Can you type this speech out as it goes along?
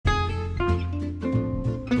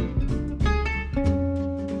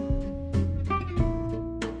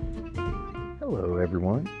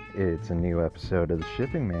It's a new episode of the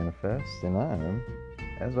Shipping Manifest, and I'm,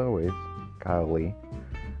 as always, Kyle,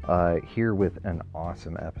 here with an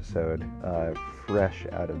awesome episode, fresh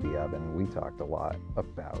out of the oven. We talked a lot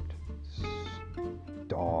about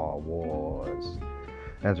Star Wars.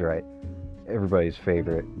 That's right, everybody's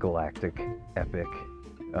favorite galactic epic,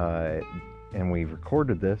 and we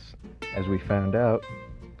recorded this, as we found out,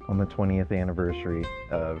 on the 20th anniversary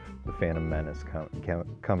of The Phantom Menace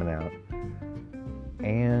coming out.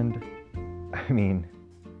 And, I mean,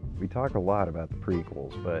 we talk a lot about the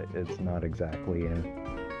prequels, but it's not exactly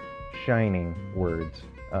in shining words.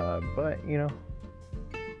 But, you know,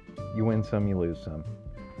 you win some, you lose some.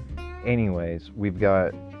 Anyways, we've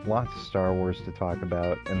got lots of Star Wars to talk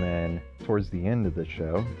about, and then towards the end of the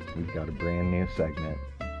show, we've got a brand new segment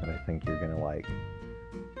that I think you're going to like.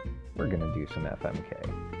 We're going to do some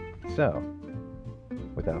FMK. So,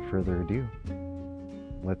 without further ado,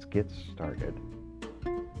 let's get started.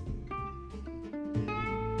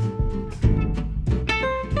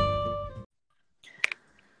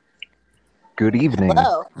 Good evening.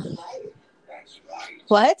 Hello.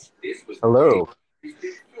 What? Hello.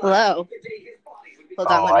 Hello. Hold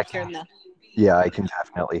on, let me turn the... Yeah, I can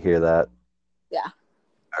definitely hear that. Yeah.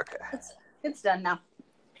 Okay. It's done now.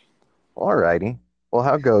 Alrighty. Well,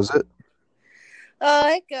 how goes it?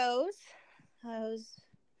 It goes. I was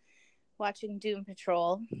watching Doom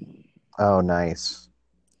Patrol. Oh, nice.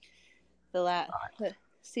 The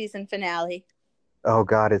season finale. Oh,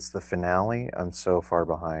 God, it's the finale? I'm so far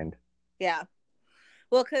behind. Yeah.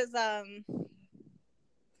 Well, because,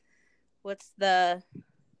 what's the...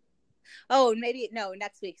 Oh, maybe, no,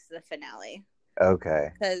 next week's the finale.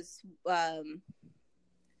 Okay. Because,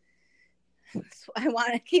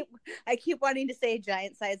 I keep wanting to say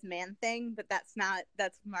giant-sized man thing, but that's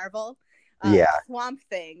Marvel. Yeah. Swamp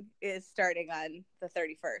Thing is starting on the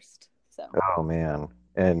 31st. So. Oh, man.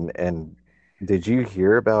 And did you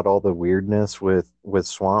hear about all the weirdness with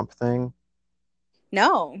Swamp Thing?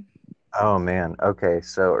 No. Oh, man. Okay,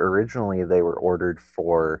 so originally they were ordered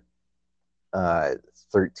for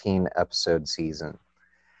 13 episode season.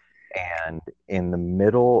 And in the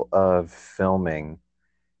middle of filming,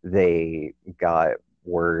 they got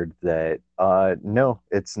word that no,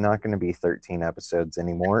 it's not going to be 13 episodes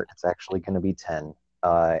anymore. It's actually going to be 10.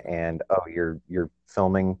 And oh, you're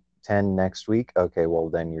filming 10 next week? Okay, well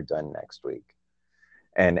then you're done next week.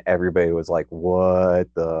 And everybody was like,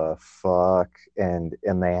 what the fuck? And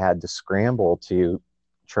they had to scramble to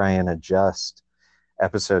try and adjust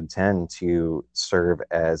episode 10 to serve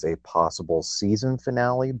as a possible season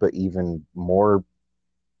finale, but even more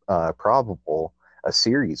probable, a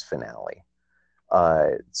series finale.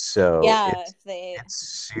 So yeah, it's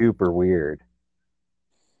super weird.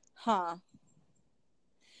 Huh.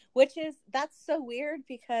 That's so weird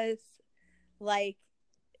because, like,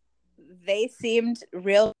 they seemed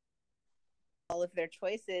real all of their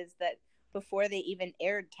choices that before they even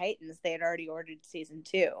aired Titans, they had already ordered season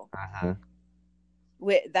 2. Uh-huh.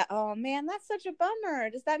 Oh man, that's such a bummer.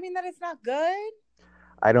 Does that mean that it's not good?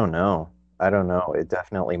 I don't know. It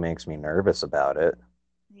definitely makes me nervous about it.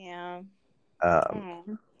 Yeah.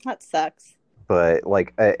 That sucks. But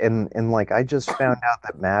like, and like, I just found out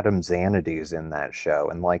that Madame Xanadu's in that show,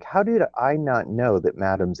 and like, how did I not know that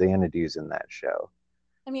Madame Xanadu's in that show?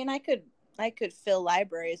 I mean, I could fill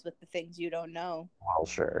libraries with the things you don't know. Well,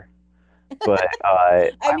 sure. But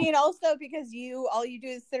I mean, also because all you do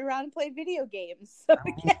is sit around and play video games. So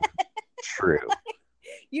true.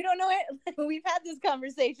 You don't know it. We've had this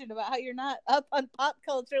conversation about how you're not up on pop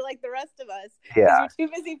culture like the rest of us. Yeah. You're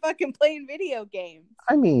too busy fucking playing video games.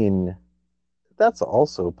 I mean, that's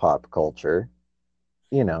also pop culture,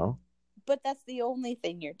 you know. But that's the only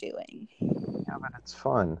thing you're doing. Yeah, but it's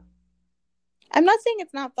fun. I'm not saying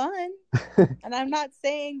it's not fun. And I'm not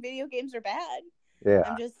saying video games are bad. Yeah.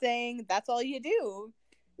 I'm just saying that's all you do.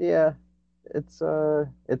 Yeah. It's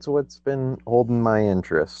what's been holding my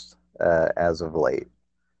interest as of late.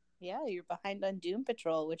 Yeah, you're behind on Doom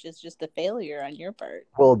Patrol, which is just a failure on your part.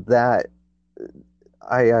 Well, that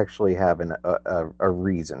I actually have a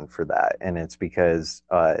reason for that, and it's because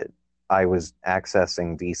I was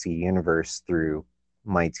accessing DC Universe through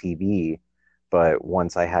my TV, but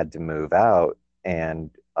once I had to move out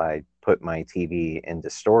and I put my TV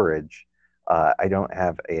into storage, I don't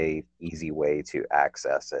have a easy way to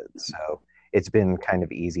access it. So it's been kind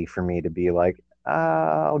of easy for me to be like,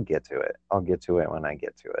 I'll get to it. I'll get to it when I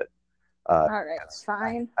get to it. All right,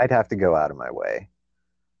 fine. I'd have to go out of my way.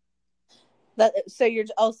 So you're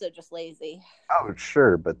also just lazy. Oh,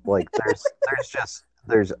 sure, but like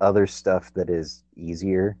there's other stuff that is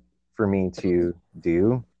easier for me to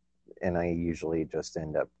do, and I usually just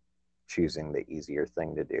end up choosing the easier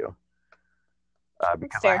thing to do That's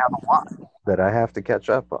because I fair. have a lot that I have to catch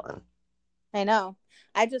up on. I know.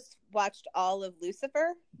 I just watched all of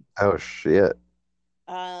Lucifer. Oh shit!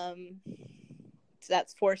 So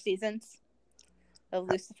that's 4 seasons of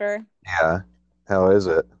Lucifer. Yeah, how is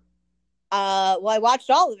it? Well, I watched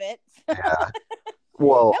all of it. Yeah.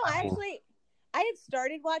 Well, No, I mean, I had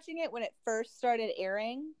started watching it when it first started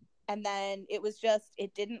airing, and then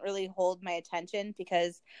it didn't really hold my attention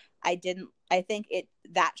because I think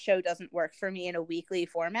that show doesn't work for me in a weekly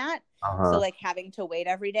format. So uh-huh. like having to wait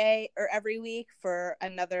every day or every week for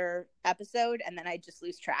another episode, and then I just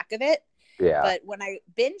lose track of it. Yeah, But when I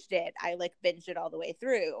binged it, I like binged it all the way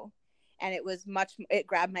through. And it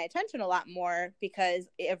grabbed my attention a lot more because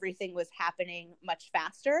everything was happening much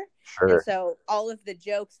faster. And sure. so all of the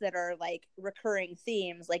jokes that are like recurring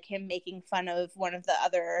themes, like him making fun of one of the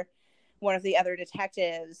other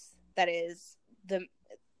detectives that is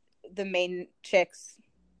the main chick's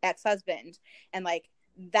ex-husband, and like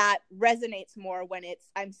that resonates more when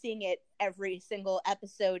I'm seeing it every single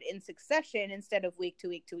episode in succession instead of week to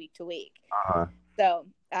week to week to week. Uh-huh. So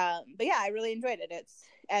but yeah, I really enjoyed it.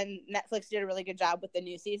 And Netflix did a really good job with the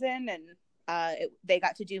new season, and they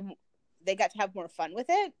got to have more fun with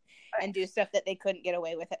it and do stuff that they couldn't get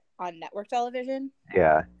away with it on network television.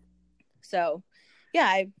 Yeah. So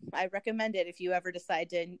yeah, I recommend it if you ever decide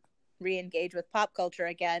to re-engage with pop culture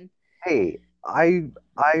again. Hey, I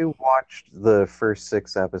watched the first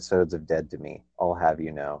 6 episodes of Dead to Me. I'll have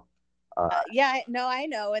you know. Uh, Yeah, no, I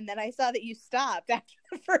know. And then I saw that you stopped after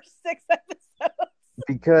the first 6 episodes.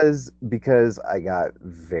 because I got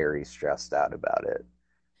very stressed out about it.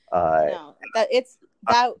 Uh,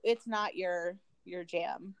 No, it's not your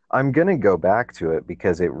jam. I'm gonna go back to it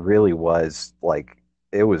because it really was like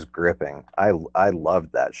it was gripping. I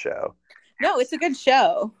loved that show. No, it's a good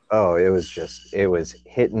show. Oh, it was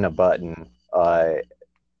hitting a button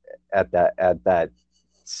at that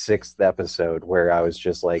sixth episode where I was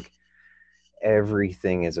just like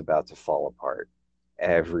everything is about to fall apart.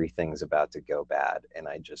 Everything's about to go bad, and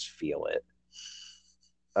I just feel it.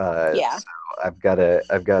 Yeah. So I've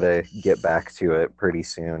gotta get back to it pretty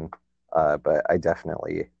soon. But I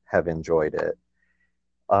definitely have enjoyed it.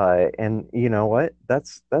 And you know what?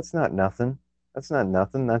 That's not nothing. That's not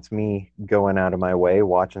nothing. That's me going out of my way,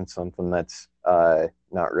 watching something that's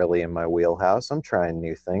not really in my wheelhouse. I'm trying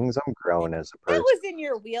new things. I'm growing as a That person. was in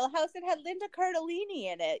your wheelhouse. It had Linda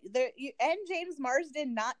Cardellini in it. And James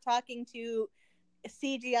Marsden not talking to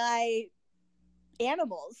CGI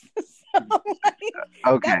animals. So like,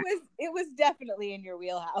 Okay, it was definitely in your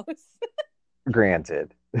wheelhouse.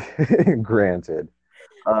 granted, granted.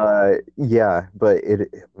 Yeah, but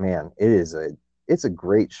man, it's a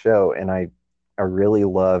great show, and I really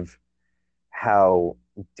love how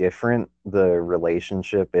different the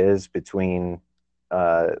relationship is between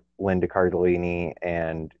Linda Cardellini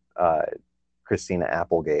and Christina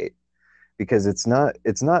Applegate because it's not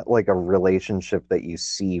like a relationship that you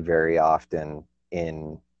see very often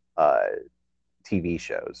in uh, TV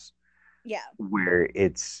shows Yeah. where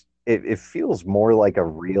it feels more like a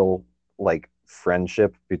real like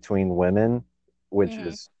friendship between women, which Mm-hmm.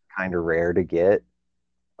 is kind of rare to get.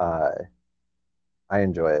 Uh, I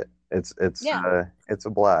enjoy it. Yeah. It's a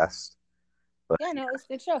blast. But Yeah, no, it was a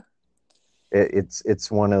good show.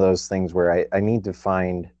 it's one of those things where I need to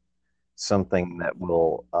find something that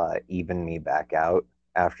will even me back out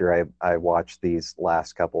after I watch these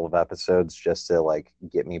last couple of episodes just to like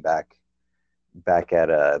get me back at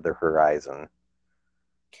the horizon.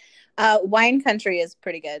 Wine Country is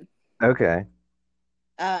pretty good. Okay.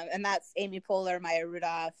 And that's Amy Poehler, Maya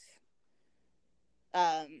Rudolph,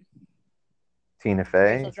 um, Tina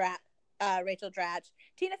Fey. Rachel Dratch.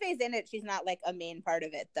 Tina Fey's in it. She's not like a main part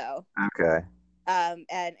of it though. Okay. And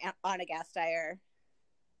Anna Gasteyer.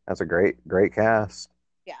 That's a great cast.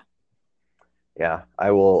 Yeah. Yeah,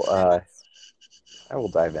 I will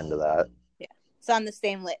dive into that. Yeah. It's on the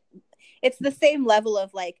same it's the same level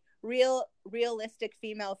of like realistic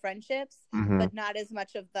female friendships, Hmm. but not as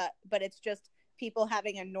much of but it's just people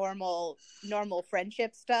having a normal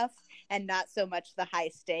friendship stuff and not so much the high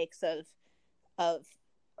stakes of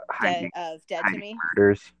Dead to Hiding Me.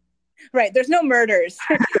 murders. Right. There's no murders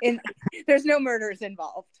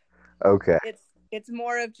involved. Okay. It's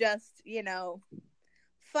more of just,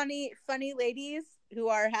 funny ladies who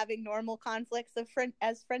are having normal conflicts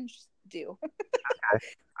as friends do. Okay.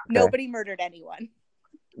 Nobody murdered anyone.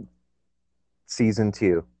 Season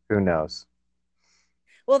 2. Who knows?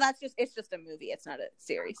 Well, it's just a movie. It's not a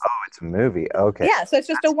series. Oh, it's a movie. Okay. Yeah, so it's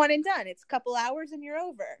just a one and done. It's a couple hours and you're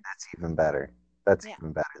over. That's even better. That's Yeah.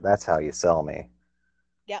 even better. That's how you sell me.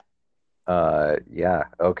 Yep. Yeah,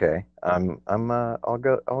 okay. I'll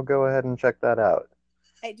go ahead and check that out.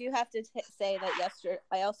 I do have to say that yesterday,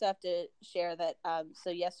 I also have to share that.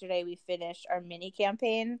 So yesterday we finished our mini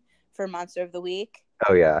campaign for Monster of the Week,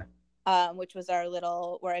 Oh yeah. which was our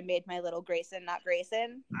little where I made my little Grayson, not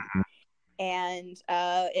Grayson, and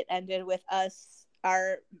it ended with us.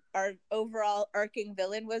 Our overall arcing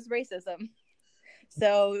villain was racism.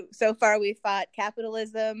 So far we fought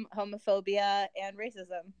capitalism, homophobia, and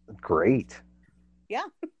racism. Great. Yeah.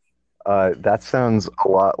 That sounds a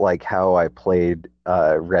lot like how I played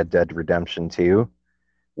Red Dead Redemption 2,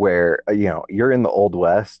 where you're in the Old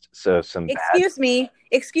West, so some bad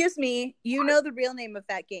Excuse me. You know the real name of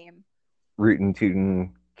that game? rootin'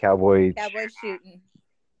 tootin' cowboy. Cowboy shooting,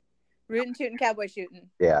 rootin' tootin' cowboy shooting.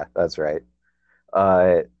 Yeah, that's right.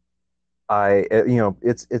 Uh,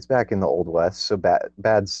 it's back in the Old West, so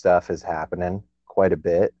bad stuff is happening quite a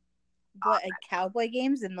bit. But cowboy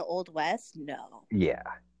games in the Old West? No. Yeah.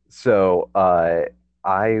 So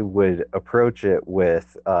I would approach it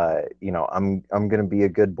with I'm gonna be a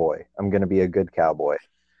good boy. I'm gonna be a good cowboy.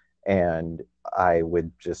 And I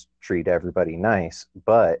would just treat everybody nice.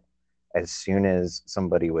 But as soon as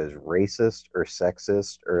somebody was racist or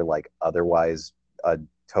sexist or like otherwise a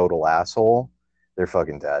total asshole, they're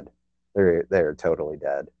fucking dead. They're totally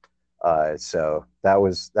dead. So that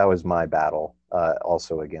was my battle,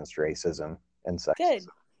 also against racism and Good. sexism.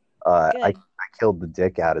 I Good. killed the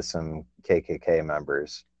dick out of some KKK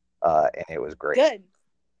members, and it was great. Good.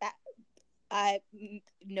 I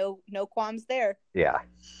no qualms there. Yeah,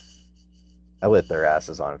 I lit their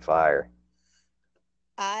asses on fire.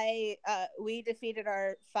 I we defeated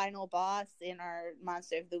our final boss in our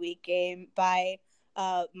Monster of the Week game by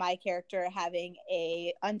my character having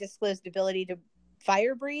a undisclosed ability to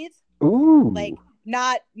fire breathe. Like Ooh,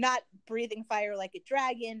 not breathing fire like a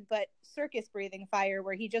dragon, but circus breathing fire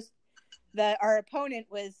where he just our opponent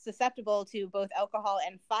was susceptible to both alcohol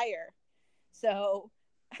and fire. So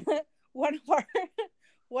one of our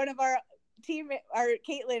one of our team, our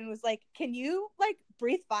Caitlin was like, "Can you like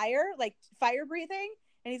breathe fire, like fire breathing?"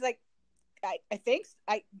 And he's like, I think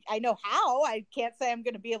I know how. I can't say I'm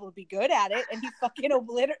going to be able to be good at it. And he fucking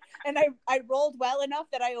obliterated. And I rolled well enough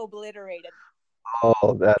that I obliterated.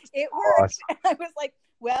 oh, that's It worked. awesome. And I was like,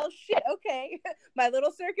 well, shit, okay. My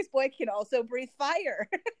little circus boy can also breathe fire.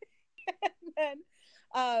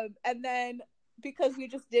 And then because we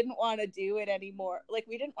just didn't want to do it anymore, like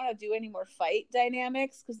we didn't want to do any more fight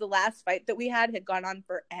dynamics because the last fight that we had gone on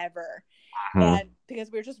forever, Hmm. and because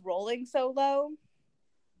we were just rolling so low,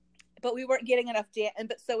 but we weren't getting enough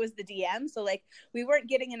but so was the DM, so like we weren't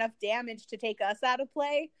getting enough damage to take us out of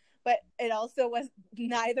play, but it also was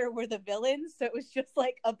neither were the villains, so it was just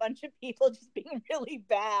like a bunch of people just being really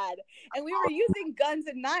bad, and we were using guns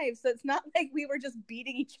and knives, so it's not like we were just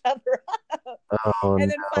beating each other up. Oh And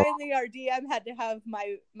then no. finally our DM had to have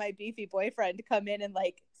my beefy boyfriend come in and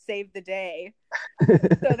like save the day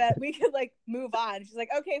so that we could like move on. She's like,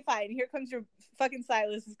 okay, fine, here comes your fucking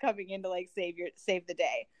Silas is coming in to like save the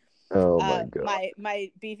day. Oh my God.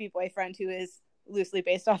 My beefy boyfriend, who is loosely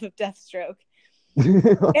based off of Deathstroke.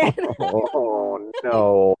 And Oh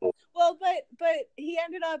no. well, but he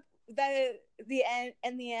ended up the end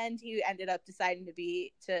in the end he ended up deciding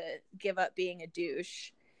to give up being a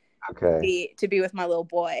douche Okay. to be with my little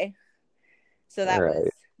boy. So All right.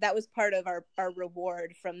 that was part of our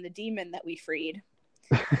reward from the demon that we freed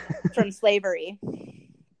from slavery.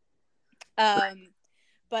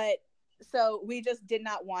 But so we just did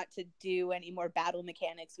not want to do any more battle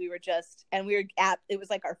mechanics. We were at, it was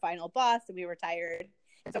like our final boss and we were tired.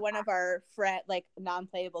 So one of our like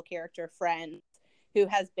non-playable character friends who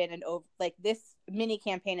has been like this mini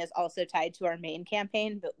campaign is also tied to our main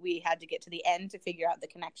campaign, but we had to get to the end to figure out the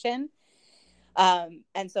connection.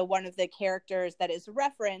 And so one of the characters that is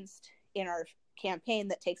referenced in our campaign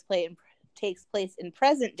that takes place in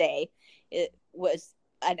present day, it was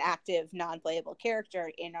an active non-playable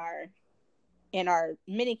character in our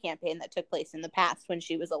mini campaign that took place in the past when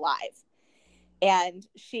she was alive. And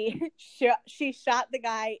she shot the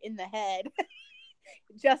guy in the head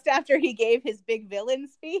just after he gave his big villain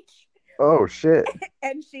speech. Oh shit.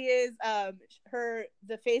 And she is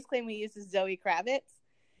the face claim we use is Zoe Kravitz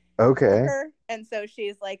for Okay. her, and so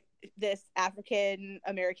she's like this African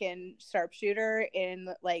American sharpshooter in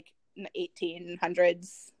like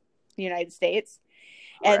 1800s United States.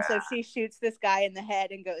 And so she shoots this guy in the head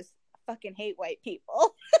and goes, fucking hate white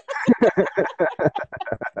people.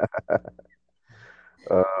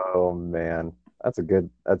 Oh man. That's a good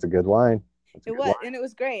line. That's a It good was, line. and it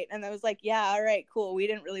was great. And I was like, yeah, all right, cool. We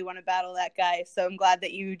didn't really want to battle that guy. So I'm glad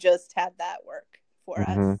that you just had that work for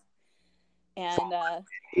us. Hmm. And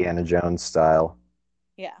Indiana Jones style.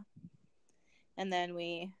 yeah. And then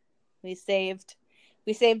we saved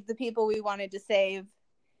the people we wanted to save,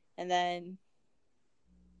 and then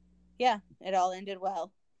yeah, it all ended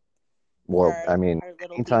well for Well, I mean, our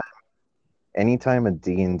little anytime people. anytime a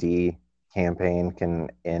D&D campaign can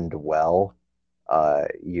end well,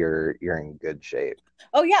 you're in good shape.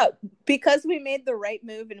 Oh yeah, because we made the right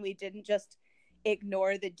move and we didn't just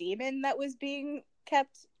ignore the demon that was being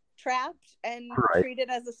kept trapped and Right. treated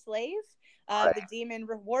as a slave. Right. The demon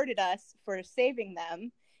rewarded us for saving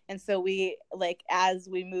them, and so we, like, as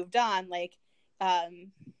we moved on, like,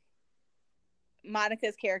 um,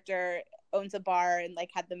 Monica's character owns a bar and like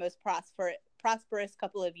had the most prosperous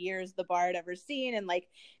couple of years the bar had ever seen, and like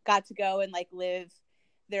got to go and like live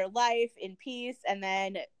their life in peace, and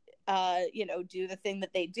then do the thing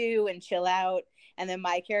that they do and chill out. And then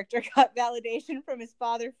my character got validation from his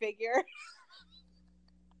father figure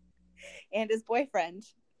and his boyfriend.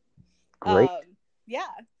 Great. Yeah,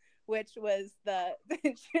 which was the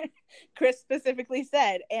Chris specifically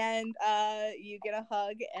said, and you get a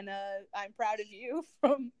hug and I'm proud of you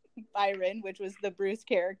from Byron, which was the Bruce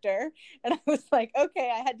character. And I was like,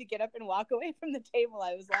 okay, I had to get up and walk away from the table.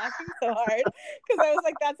 I was laughing so hard because I was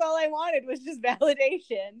like, that's all I wanted was just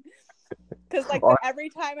validation. Because like every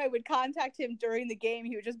time I would contact him during the game,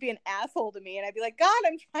 he would just be an asshole to me, and I'd be like, God,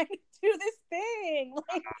 I'm trying to do this thing,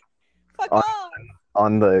 like, fuck on, off.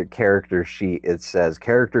 on the character sheet, it says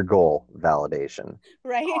character goal validation.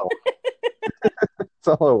 Right. That's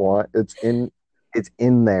all I want. It's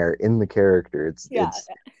in there in the character. Yeah. It's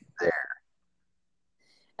there.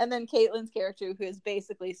 And then Caitlin's character, who is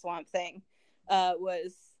basically Swamp Thing,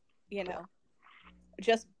 was,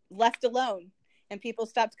 just left alone, and people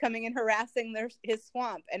stopped coming and harassing his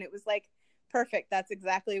swamp, and it was like perfect. That's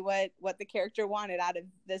exactly what the character wanted out of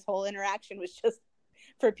this whole interaction, was just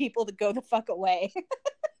for people to go the fuck away.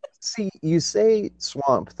 See, you say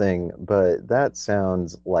Swamp Thing, but that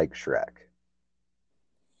sounds like Shrek.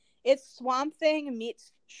 It's Swamp Thing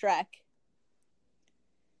meets Shrek.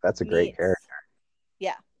 That's a great character.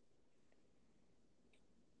 Yeah.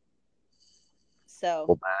 So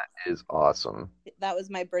Well, that is awesome. that was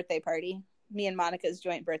my birthday party. Me and Monica's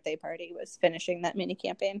joint birthday party was finishing that mini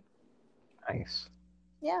campaign. Nice.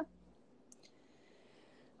 Yeah.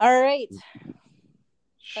 All right.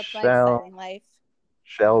 That's my exciting life.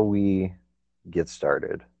 Shall we get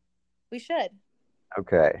started? We should.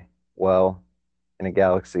 Okay. Well, in a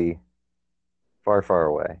galaxy far, far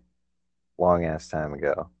away, long ass time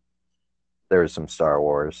ago, there was some Star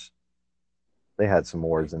Wars. They had some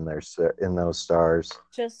wars in those stars.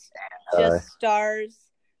 Just stars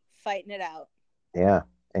fighting it out. Yeah,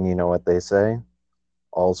 and you know what they say?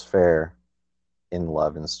 All's fair in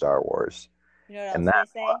love and Star Wars. You know what else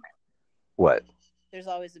they say? What? There's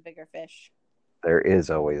always a bigger fish. There is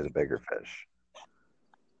always a bigger fish.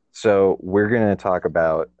 So we're going to talk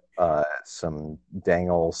about some dang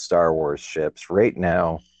old Star Wars ships. Right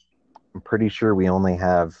now, I'm pretty sure we only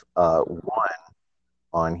have one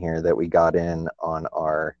on here that we got in on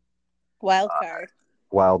our wild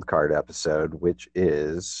card episode, which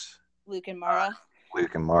is Luke and Mara.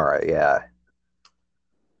 Luke and Mara, yeah.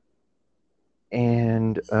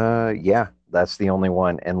 And yeah, that's the only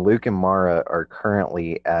one. And Luke and Mara are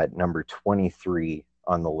currently at number 23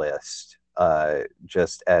 on the list.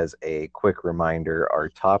 Just as a quick reminder, our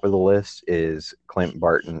top of the list is Clint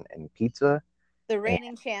Barton and Pizza. The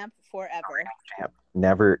reigning champ forever.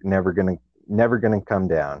 Never gonna come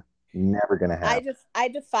down. Never gonna happen. I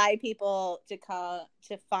defy people to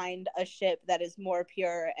find a ship that is more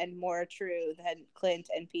pure and more true than Clint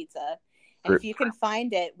and Pizza. And if you can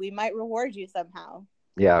find it, we might reward you somehow.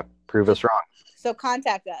 Yeah, prove us wrong. So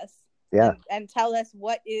contact us. Yeah. And tell us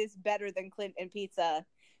what is better than Clint and Pizza.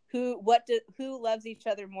 Who loves each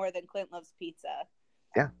other more than Clint loves pizza?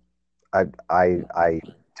 Yeah. I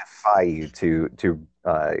defy you to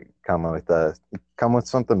come with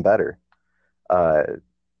something better.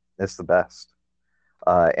 It's the best.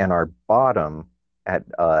 And our bottom at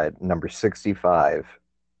number 65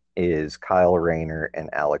 is Kyle Rayner and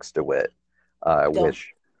Alex DeWitt,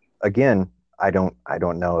 which again, I don't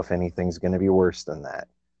know if anything's going to be worse than that.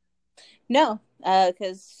 No,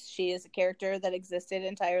 because she is a character that existed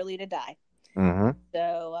entirely to die. Mm-hmm.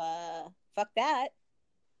 So fuck that.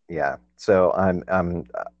 Yeah. So I'm I'm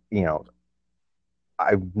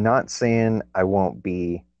not saying I won't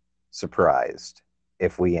be surprised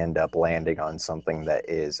if we end up landing on something that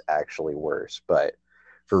is actually worse, but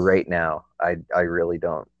for right now, I really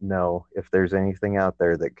don't know if there's anything out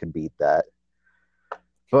there that could beat that.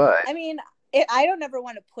 But I mean, I don't ever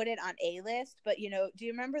want to put it on a list, but do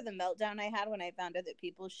you remember the meltdown I had when I found out that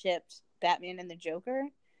people shipped Batman and the Joker.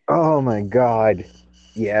 Oh my God.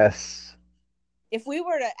 Yes. If we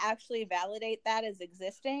were to actually validate that as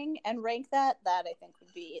existing and rank that I think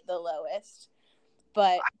would be the lowest.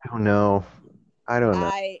 But I don't know.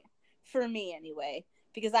 for me anyway,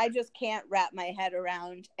 because I just can't wrap my head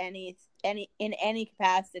around any in any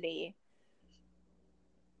capacity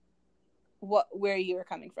where you were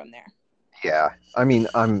coming from there. Yeah. I mean,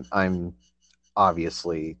 I'm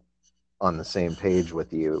obviously on the same page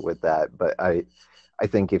with you with that, but I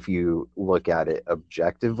think if you look at it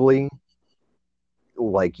objectively,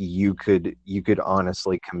 like you could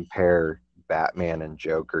honestly compare Batman and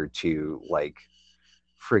Joker to like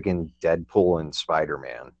friggin' Deadpool and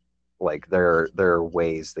Spider-Man. Like there are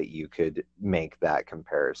ways that you could make that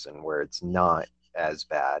comparison where it's not as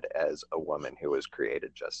bad as a woman who was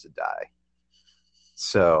created just to die.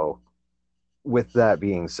 So, with that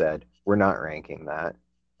being said, we're not ranking that.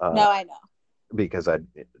 No, I know. Because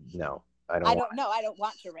no, I don't I want. don't know. I don't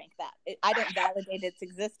want to rank that. I don't validate its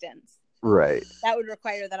existence. Right. That would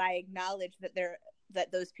require that I acknowledge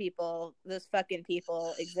that those fucking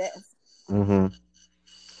people exist. Mm-hmm.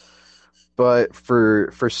 But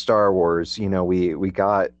for Star Wars, we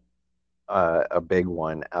got a big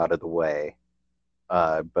one out of the way.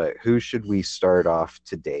 But who should we start off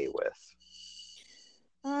today with?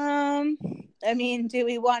 I mean, do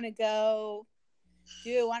we want to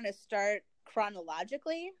start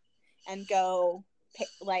chronologically and go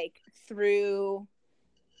like through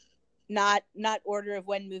not order of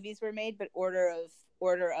when movies were made, but order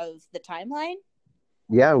of the timeline?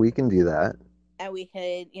 Yeah, we can do that. And we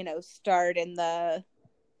could, start in the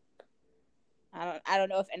I don't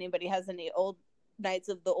know if anybody has any old Knights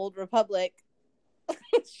of the Old Republic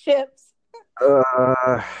ships.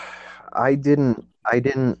 Uh, I didn't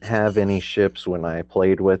have any ships when I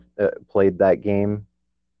played that game.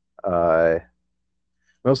 Uh,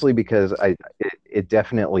 Mostly because it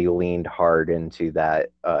definitely leaned hard into that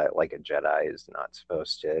like a Jedi is not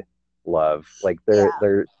supposed to love. Like there Yeah.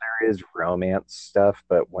 there is romance stuff,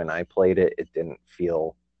 but when I played it, it didn't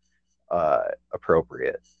feel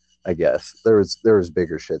appropriate. I guess there was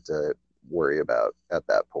bigger shit to worry about at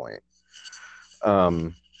that point.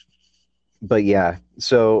 Um, but yeah,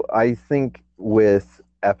 so I think with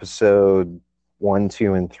episode 1,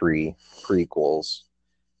 2, and 3 prequels,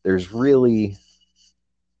 there's really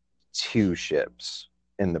two ships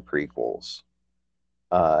in the prequels,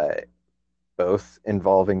 uh, both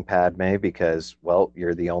involving Padme because, well,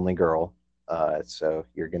 you're the only girl, so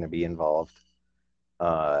you're going to be involved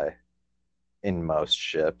uh, in most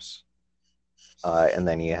ships. And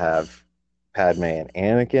then you have Padme and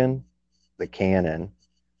Anakin, the canon,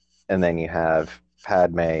 and then you have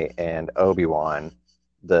Padme and Obi-Wan,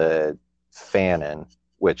 the fanon,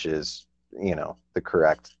 which is, the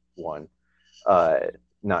correct one. Uh,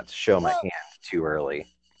 Not to show my hand too early.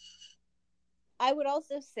 I would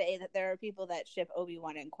also say that there are people that ship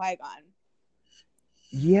Obi-Wan and Qui-Gon.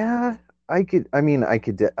 Yeah, I could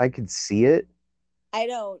see it. I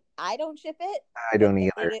don't ship it, I but don't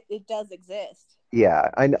either. it does exist. Yeah,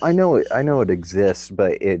 I know it exists,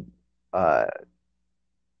 but uh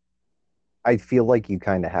I feel like you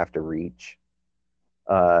kind of have to reach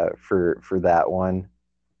for that one.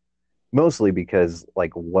 Mostly because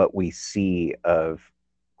like what we see of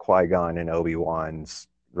Qui-Gon and Obi-Wan's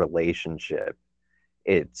relationship,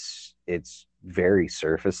 it's very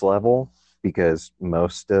surface level because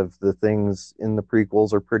most of the things in the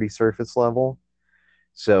prequels are pretty surface level.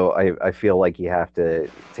 So I feel like you have to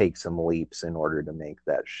take some leaps in order to make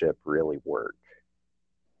that ship really work.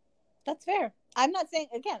 That's fair. I'm not saying,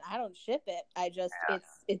 again, I don't ship it. I just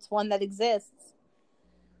it's one that exists.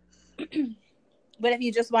 But if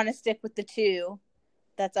you just want to stick with the two,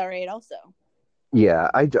 that's all right also. Yeah,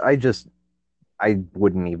 I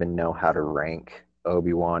wouldn't even know how to rank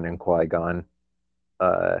Obi-Wan and Qui-Gon,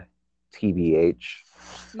 uh, TBH,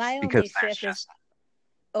 My because only there's ship is just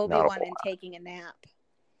not a Obi-Wan whole and taking a nap.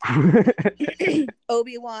 lot.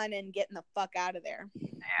 Obi-Wan and getting the fuck out of there.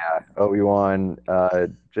 Yeah, Obi-Wan,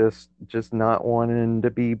 just not wanting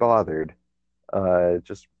to be bothered.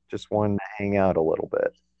 Just wanting to hang out a little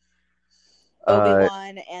bit.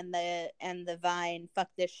 Obi-Wan and the Vine, fuck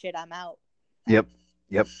this shit, I'm out. Yep,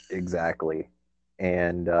 exactly.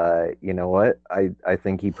 And you know what? I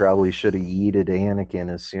think he probably should have yeeted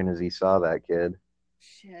Anakin as soon as he saw that kid.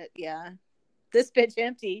 Shit, yeah. This bitch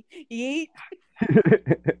empty. Yeet.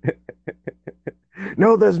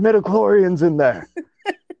 No, there's midichlorians in there.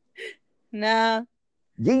 Nah.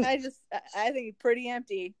 Yeet. I think it's pretty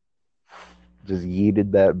empty. Just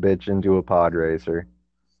yeeted that bitch into a pod racer.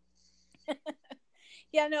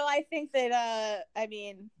 Yeah, no, I think that I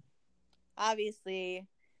mean, obviously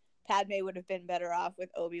Padme would have been better off with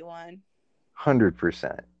Obi-Wan.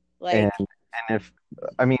 100%. Like, And if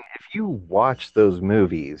you watch those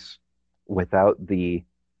movies without the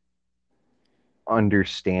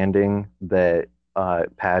understanding that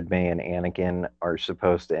Padme and Anakin are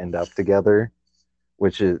supposed to end up together,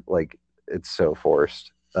 which is like it's so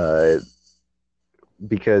forced.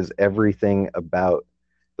 Because everything about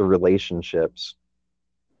the relationships,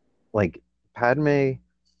 like Padme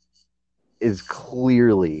is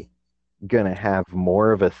clearly gonna have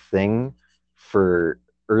more of a thing for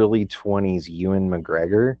early 20s Ewan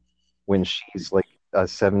McGregor when she's like a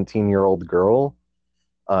 17-year-old girl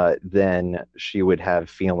than she would have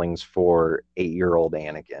feelings for 8-year-old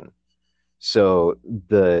Anakin. So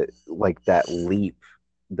the like that leap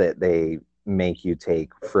that they make you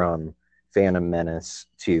take from Phantom Menace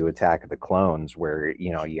to Attack of the Clones, where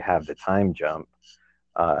you have the time jump,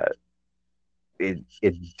 uh, it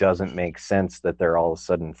doesn't make sense that they're all of a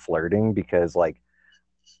sudden flirting because like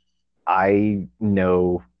I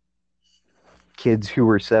know kids who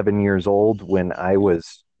were 7 years old when I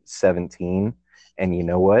was 17, and you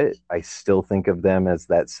know what? I still think of them as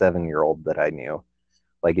that 7-year-old that I knew.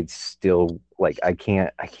 Like it's still like I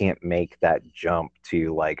can't make that jump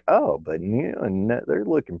to like, oh, but they're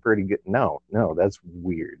looking pretty good. No, that's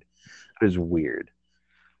weird. That is weird.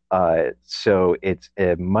 So it's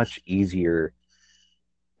a much easier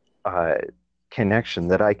uh, connection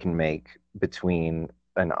that I can make between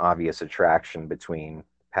an obvious attraction between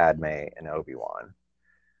Padme and Obi-Wan,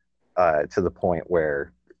 to the point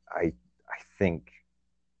where I think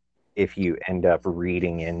if you end up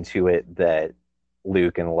reading into it that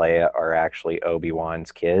Luke and Leia are actually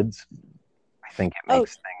Obi-Wan's kids, I think it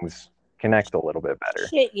makes things connect a little bit better.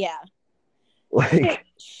 shit, yeah. Like,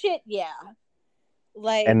 shit, yeah.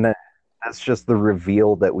 Like, and that's just the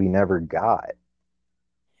reveal that we never got.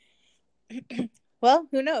 well,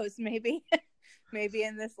 who knows? Maybe, maybe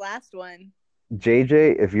in this last one.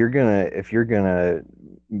 JJ, if you're gonna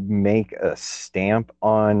make a stamp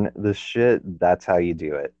on this shit, that's how you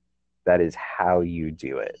do it. That is how you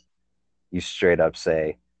do it. You straight up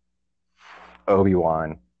say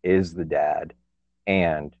Obi-Wan is the dad,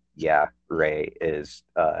 and yeah, Rey is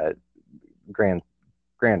grand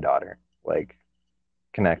granddaughter. Like,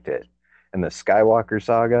 connect it. And the Skywalker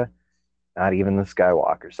saga, not even the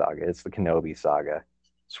Skywalker saga, it's the Kenobi saga.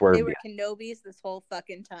 Swerve. They were Kenobis this whole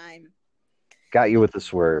fucking time. Got you with the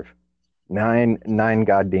swerve. Nine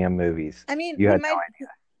goddamn movies. I mean, you had no idea.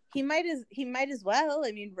 He might as well.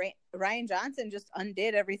 I mean, Rian Johnson just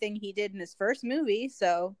undid everything he did in his first movie,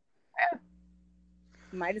 so Yeah.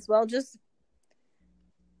 Might as well just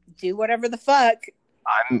do whatever the fuck.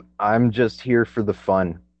 I'm just here for the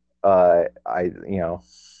fun. I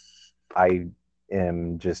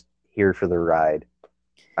am just here for the ride.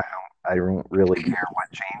 I don't really care what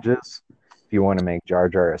changes. If you want to make Jar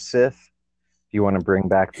Jar a Sith, if you want to bring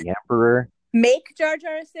back the Emperor, Make Jar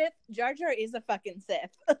Jar a Sith. Jar Jar is a fucking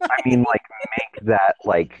Sith. I mean, like, make that,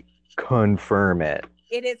 like, confirm it.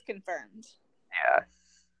 It is confirmed. Yeah.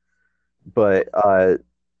 But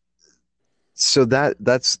so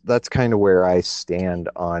that's kind of where I stand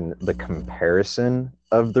on the comparison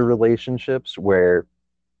of the relationships, where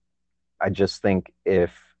I just think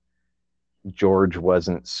if George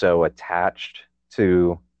wasn't so attached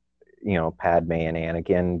to, Padme and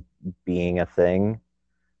Anakin being a thing,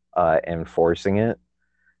 and forcing it,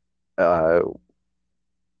 I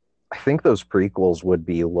think those prequels would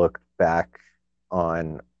be looked back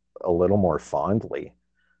on a little more fondly.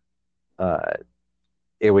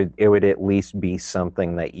 It would at least be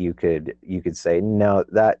something that you could say, no,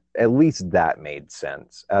 that at least that made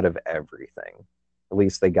sense out of everything. At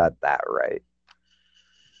least they got that right.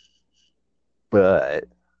 But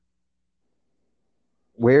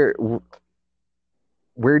where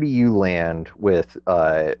do you land with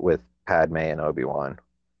Padme and Obi-Wan?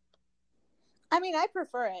 I mean, I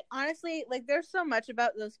prefer it. Honestly, like, there's so much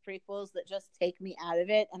about those prequels that just take me out of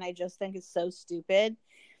it, and I just think it's so stupid.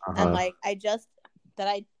 And, like, I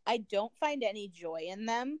don't find any joy in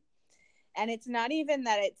them. And it's not even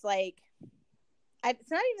that it's, like,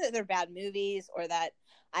 it's not even that they're bad movies or that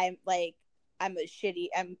I'm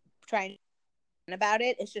trying about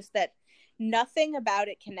it. It's just that nothing about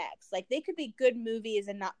it connects. Like, they could be good movies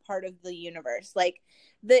and not part of the universe. Like,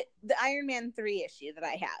 the Iron Man 3 issue that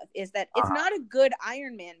I have is that it's not a good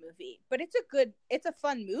Iron Man movie, but it's a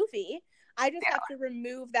fun movie. I just have to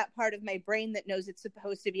remove that part of my brain that knows it's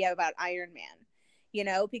supposed to be about Iron Man,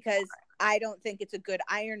 because I don't think it's a good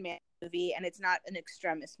Iron Man movie, and it's not an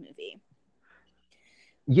Extremis movie.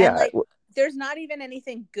 Yeah. And, like, there's not even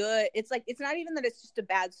anything good. It's like, it's not even that it's just a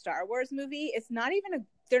bad Star Wars movie.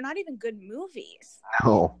 They're not even good movies.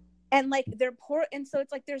 No. and like they're poor, and so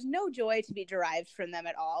it's like there's no joy to be derived from them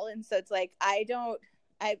at all. And so it's like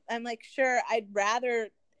I'm like, sure, I'd rather,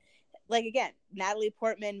 like, again, Natalie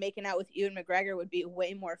Portman making out with Ewan McGregor would be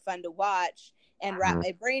way more fun to watch and wrap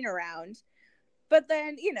my brain around. But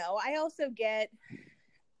then, you know, I also get,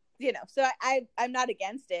 you know, so I'm not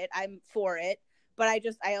against it, I'm for it, but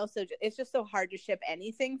I also, it's just so hard to ship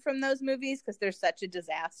anything from those movies because they're such a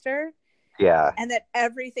disaster. Yeah. And that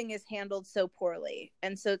everything is handled so poorly.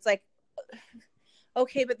 And so it's like,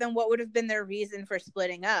 okay, but then what would have been their reason for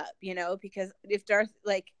splitting up, you know? Because if Darth,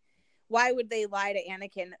 like, why would they lie to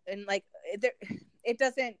Anakin? And like, it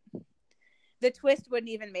doesn't, the twist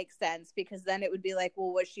wouldn't even make sense, because then it would be like,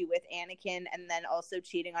 well, was she with Anakin and then also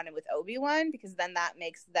cheating on him with Obi-Wan? Because then that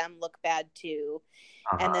makes them look bad too.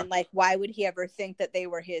 And then, like, why would he ever think that they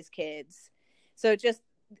were his kids? So it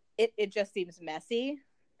just seems messy,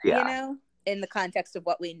 you know, in the context of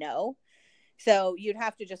what we know. So you'd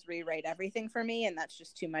have to just rewrite everything for me, and that's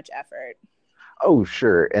just too much effort. Oh,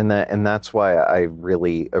 sure. And that's why I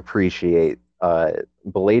really appreciate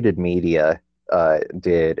Belated Media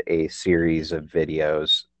did a series of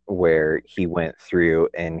videos where he went through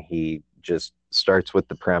and he just starts with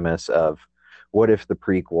the premise of what if the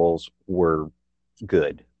prequels were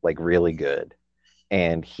good, like really good.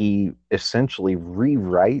 And he essentially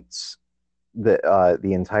rewrites the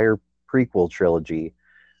entire prequel trilogy,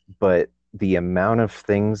 but the amount of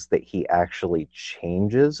things that he actually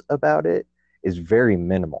changes about it is very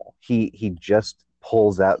minimal. He just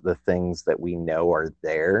pulls out the things that we know are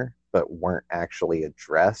there but weren't actually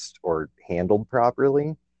addressed or handled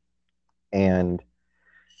properly, and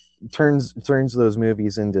turns those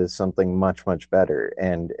movies into something much better.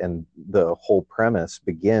 And the whole premise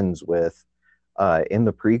begins with in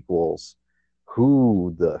the prequels,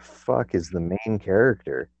 who the fuck is the main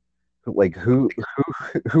character? Like who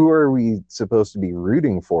are we supposed to be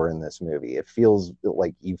rooting for in this movie? It feels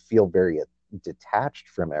like you feel very detached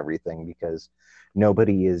from everything because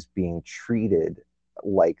nobody is being treated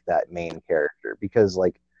like that main character, because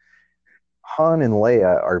like Han and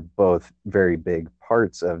Leia are both very big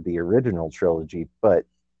parts of the original trilogy, but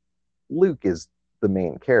Luke is the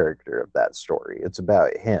main character of that story. It's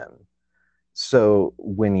about him. So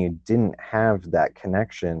when you didn't have that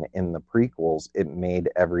connection in the prequels, it made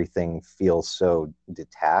everything feel so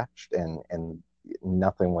detached, and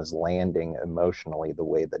nothing was landing emotionally the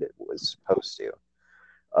way that it was supposed to.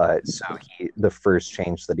 So the first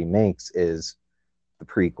change that he makes is the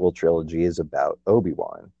prequel trilogy is about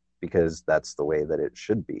Obi-Wan, because that's the way that it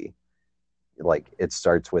should be. Like, it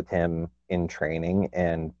starts with him in training,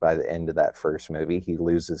 and by the end of that first movie, he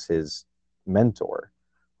loses his mentor.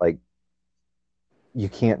 Like, you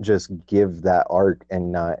can't just give that arc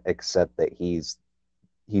and not accept that he's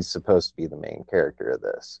supposed to be the main character of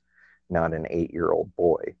this, not an 8-year-old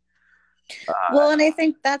boy. Well, and I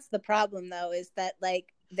think that's the problem, though, is that,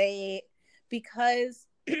 like, because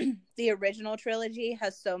the original trilogy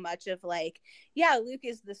has so much of, like, yeah, Luke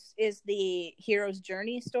is the hero's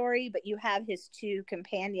journey story, but you have his two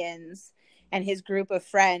companions and his group of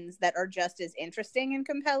friends that are just as interesting and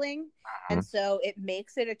compelling. And so it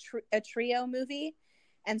makes it a trio movie.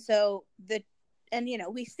 And so you know,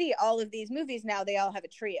 we see all of these movies now, they all have a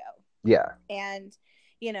trio. Yeah. And,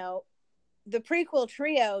 you know, the prequel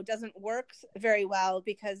trio doesn't work very well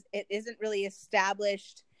because it isn't really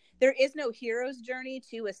established. There is no hero's journey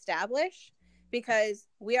to establish, because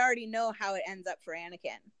we already know how it ends up for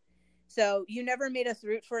Anakin. So you never made us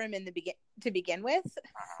root for him to begin with,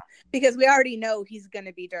 because we already know he's going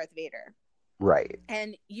to be Darth Vader. Right.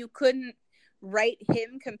 And you couldn't write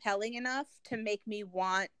him compelling enough to make me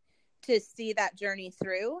want to see that journey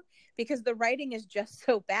through, because the writing is just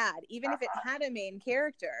so bad. Even if it had a main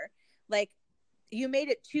character, like, you made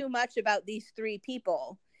it too much about these three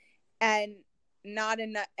people and not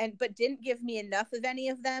enough, but didn't give me enough of any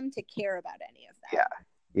of them to care about any of them.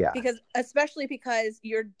 Yeah. Especially because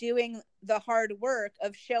you're doing the hard work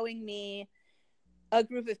of showing me a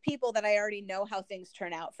group of people that I already know how things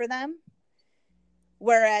turn out for them.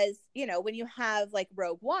 Whereas, you know, when you have like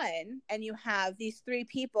Rogue One and you have these three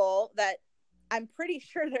people that I'm pretty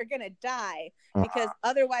sure they're going to die, because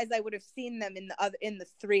otherwise I would have seen them in the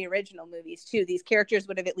three original movies too. These characters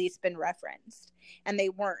would have at least been referenced, and they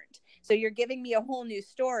weren't. So you're giving me a whole new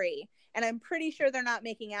story, and I'm pretty sure they're not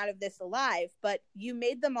making out of this alive, but you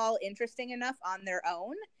made them all interesting enough on their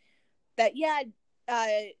own that, yeah,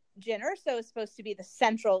 Jyn Erso is supposed to be the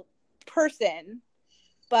central person,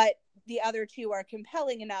 but the other two are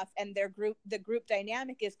compelling enough, and the group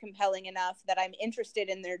dynamic is compelling enough that I'm interested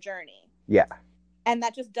in their journey. Yeah. And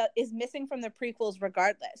that just is missing from the prequels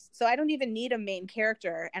regardless. So I don't even need a main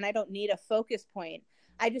character, and I don't need a focus point.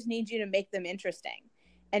 I just need you to make them interesting.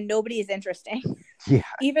 And nobody is interesting. Yeah.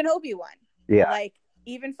 Even Obi-Wan. Yeah. Like,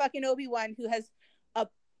 even fucking Obi-Wan, who has a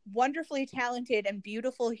wonderfully talented and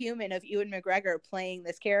beautiful human of Ewan McGregor playing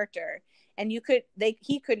this character. And he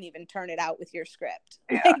couldn't even turn it out with your script.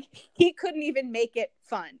 Yeah. Like, he couldn't even make it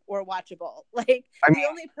fun or watchable. Like, the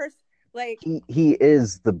only person, like, he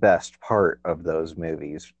is the best part of those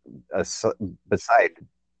movies, beside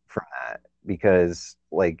from that, because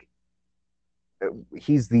like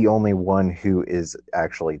he's the only one who is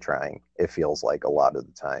actually trying. It feels like a lot of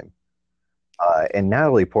the time. And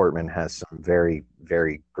Natalie Portman has some very,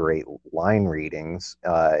 very great line readings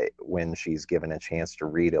when she's given a chance to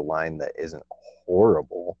read a line that isn't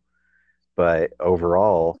horrible. But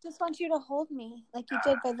overall, I just want you to hold me like you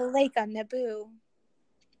did by the lake on Naboo.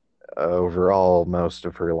 most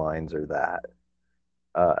of her lines are that.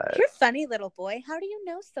 You're funny, little boy. How do you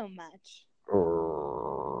know so much?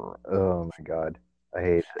 Oh my God. I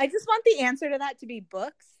hate it. I just want the answer to that to be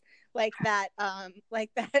books. Like that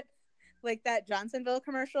Johnsonville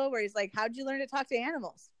commercial where he's like, how'd you learn to talk to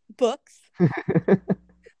animals? Books.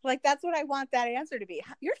 Like, that's what I want that answer to be.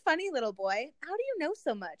 You're funny, little boy. How do you know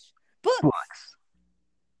so much? Books.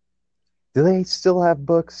 Do they still have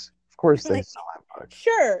books? Of course they still have books.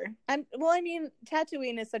 Sure. Well, I mean,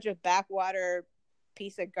 Tatooine is such a backwater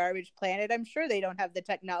piece of garbage planet. I'm sure they don't have the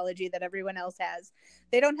technology that everyone else has.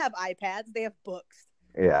 They don't have iPads. They have books.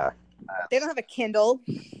 Yeah. They don't have a Kindle.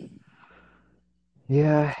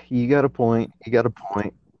 Yeah, you got a point.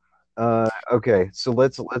 Okay, so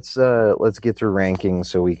let's get through rankings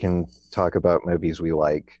so we can talk about movies we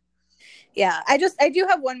like. Yeah, I do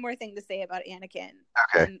have one more thing to say about Anakin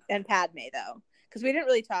and Padme, though, because we didn't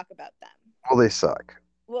really talk about them. Well, they suck.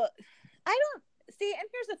 Well, I don't see, and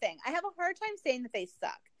here's the thing. I have a hard time saying that they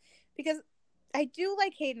suck, because I do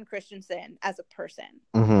like Hayden Christensen as a person.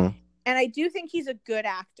 Mm-hmm. And I do think he's a good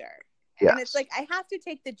actor. Yes. And it's like, I have to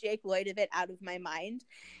take the Jake Lloyd of it out of my mind.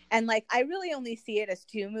 And like, I really only see it as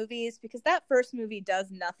 2 movies, because that first movie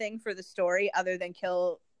does nothing for the story other than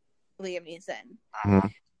kill Liam Neeson. Mm-hmm.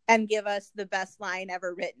 And give us the best line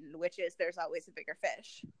ever written, which is "There's always a bigger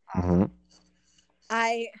fish." Mm-hmm.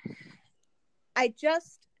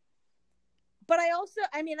 But I also,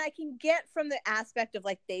 I mean, I can get from the aspect of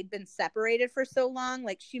like they'd been separated for so long.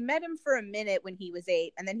 Like, she met him for a minute when he was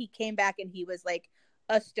 8, and then he came back and he was like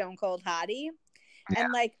a stone cold hottie. Yeah.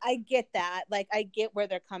 And like, I get that. Like, I get where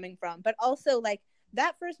they're coming from. But also, like,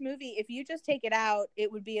 that first movie, if you just take it out,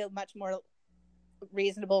 it would be a much more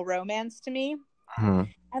reasonable romance to me.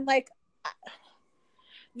 Mm-hmm. And like,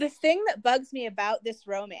 the thing that bugs me about this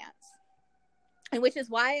romance, and which is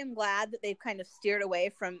why I'm glad that they've kind of steered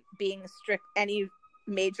away from being strict any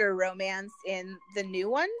major romance in the new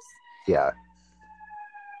ones. Yeah.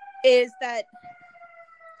 Is that,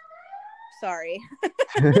 sorry,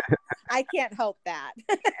 I can't help that.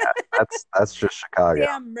 Yeah, that's just Chicago.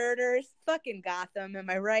 Damn murders, fucking Gotham. Am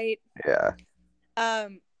I right? Yeah.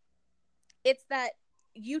 It's that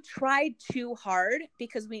you tried too hard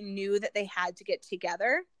because we knew that they had to get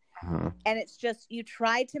together. Mm-hmm. And it's just, you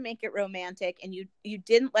tried to make it romantic, and you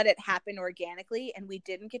didn't let it happen organically, and we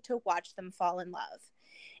didn't get to watch them fall in love.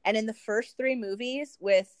 And in the first 3 movies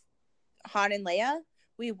with Han and Leia,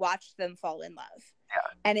 we watched them fall in love. Yeah.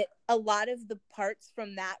 And a lot of the parts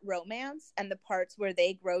from that romance and the parts where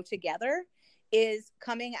they grow together is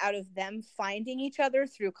coming out of them finding each other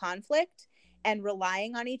through conflict and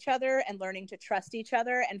relying on each other and learning to trust each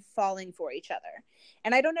other and falling for each other.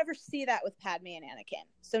 And I don't ever see that with Padme and Anakin.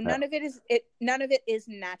 So none of it is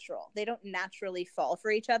natural. They don't naturally fall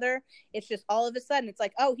for each other. It's just all of a sudden it's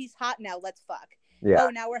like, oh, he's hot now, let's fuck. Yeah. Oh,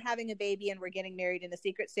 now we're having a baby and we're getting married in a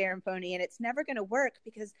secret ceremony, and it's never going to work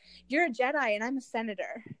because you're a Jedi and I'm a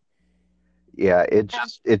senator. Yeah, it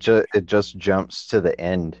just jumps to the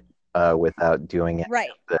end without doing it,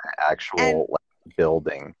 right, the actual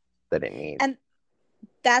building that it needs. And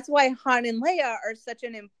that's why Han and Leia are such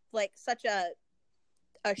a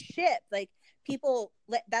ship. Like, people,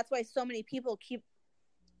 that's why so many people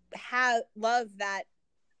love that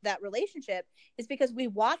relationship, is because we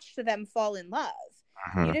watched them fall in love.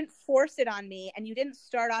 Mm-hmm. You didn't force it on me, and you didn't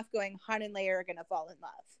start off going, Han and Leia are going to fall in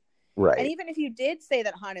love. Right. And even if you did say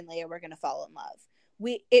that Han and Leia were going to fall in love,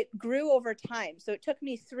 it grew over time. So it took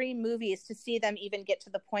me 3 movies to see them even get to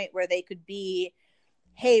the point where they could be,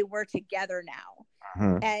 hey, we're together now.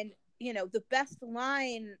 Mm-hmm. And, you know, the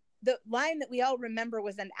line that we all remember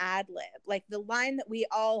was an ad lib. Like, the line that we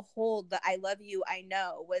all hold, the I love you, I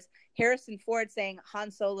know, was Harrison Ford saying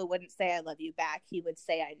Han Solo wouldn't say I love you back. He would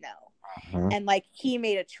say I know. Mm-hmm. And like, he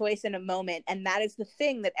made a choice in a moment. And that is the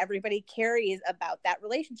thing that everybody carries about that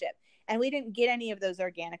relationship. And we didn't get any of those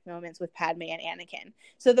organic moments with Padme and Anakin.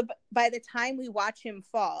 So by the time we watch him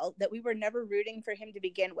fall, that we were never rooting for him to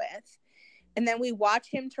begin with, and then we watch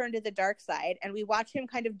him turn to the dark side, and we watch him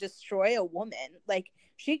kind of destroy a woman. Like,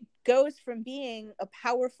 she goes from being a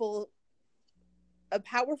powerful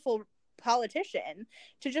politician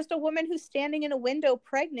to just a woman who's standing in a window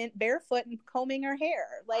pregnant, barefoot, and combing her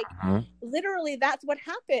hair. Like, literally, that's what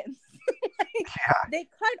happens. Like, they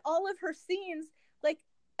cut all of her scenes. Like,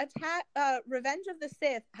 Revenge of the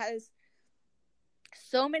Sith has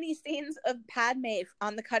so many scenes of Padme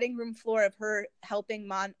on the cutting room floor of her helping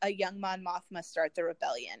a young Mon Mothma start the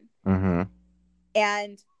rebellion,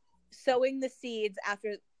 and sowing the seeds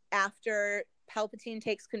after Palpatine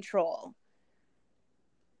takes control,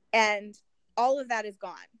 and all of that is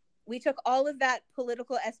gone. We took all of that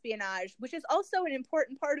political espionage, which is also an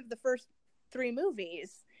important part of the first 3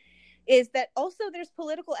 movies, is that also there's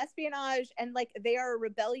political espionage, and like, they are a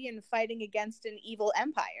rebellion fighting against an evil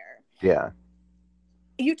empire. Yeah.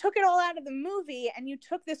 You took it all out of the movie, and you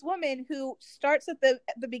took this woman who starts at the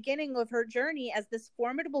beginning of her journey as this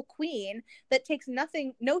formidable queen that takes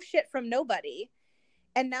no shit from nobody.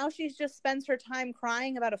 And now she's just spends her time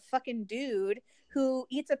crying about a fucking dude who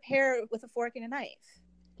eats a pear with a fork and a knife.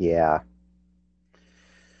 Yeah.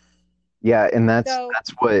 Yeah, and that's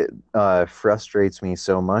what frustrates me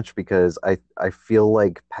so much, because I feel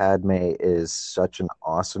like Padme is such an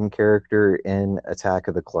awesome character in Attack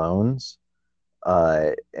of the Clones.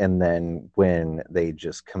 And then when they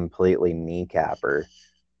just completely kneecap her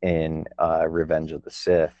in Revenge of the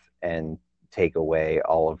Sith and take away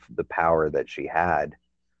all of the power that she had,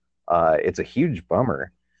 it's a huge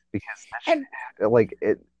bummer, because like,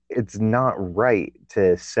 it's not right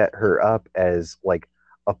to set her up as like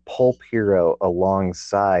a pulp hero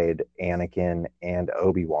alongside Anakin and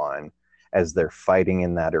Obi-Wan as they're fighting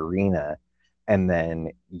in that arena, and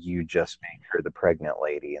then you just make her the pregnant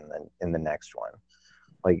lady in the next one.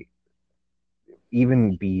 Like,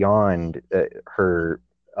 even beyond her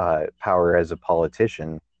power as a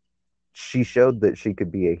politician, she showed that she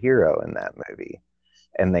could be a hero in that movie,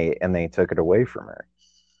 and they took it away from her.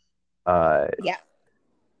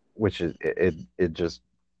 Which is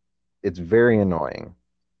it's very annoying.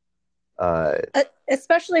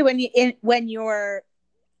 Especially when you're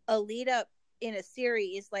a lead up in a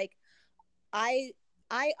series. Like, I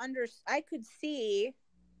could see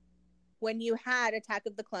when you had Attack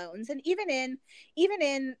of the Clones, and even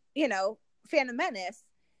in Phantom Menace,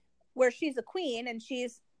 where she's a queen, and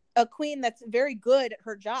she's a queen that's very good at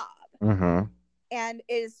her job, and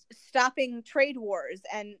is stopping trade wars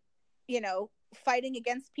and fighting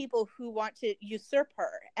against people who want to usurp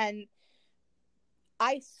her. And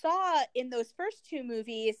I saw in those first 2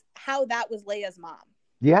 movies how that was Leia's mom.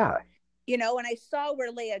 Yeah. And I saw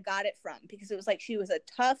where Leia got it from, because it was like, she was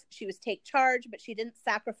she was take charge, but she didn't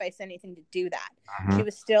sacrifice anything to do that. She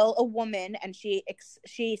was still a woman, and she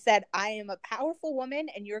said, I am a powerful woman,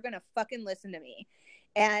 and you're going to fucking listen to me.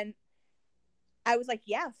 And I was like,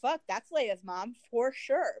 yeah, fuck, that's Leia's mom for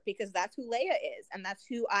sure, because that's who Leia is. And that's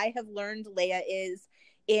who I have learned Leia is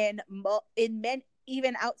in men,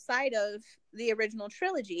 even outside of the original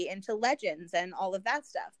trilogy, into Legends and all of that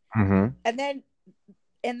stuff.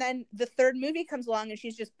 And then the 3rd movie comes along, and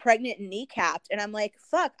she's just pregnant and kneecapped. And I'm like,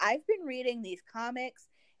 fuck, I've been reading these comics,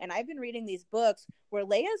 and I've been reading these books where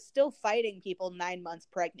Leia's still fighting people 9 months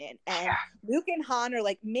pregnant. And Luke and Han are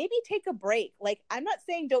like, maybe take a break. Like, I'm not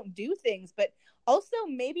saying don't do things, but also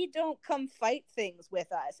maybe don't come fight things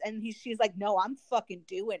with us. And she's like, no, I'm fucking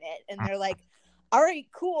doing it. And they're like, all right,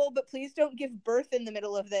 cool, but please don't give birth in the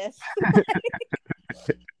middle of this.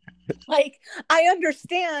 Like, I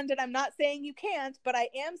understand, and I'm not saying you can't, but I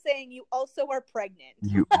am saying you also are pregnant.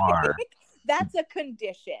 You are. That's a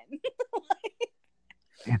condition.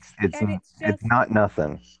 It's not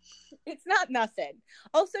nothing. It's not nothing.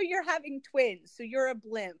 Also, you're having twins, so you're a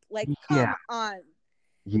blimp. Like, come on.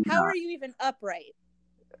 Yeah. How are you even upright?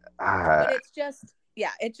 But it's just.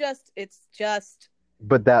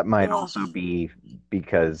 But that might also be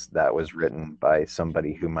because that was written by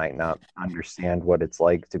somebody who might not understand what it's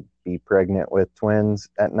like to be pregnant with twins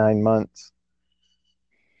at 9 months.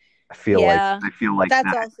 I feel like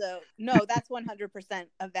that's also that's 100%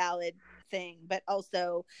 a valid thing. But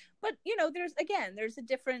there's a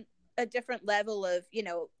different level of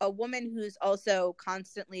a woman who's also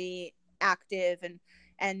constantly active and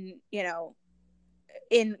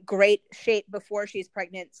in great shape before she's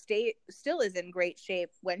pregnant, still is in great shape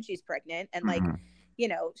when she's pregnant, and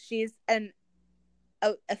she's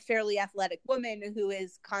a fairly athletic woman who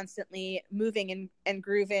is constantly moving and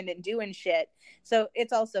grooving and doing shit. So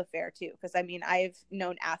it's also fair too, because I mean, I've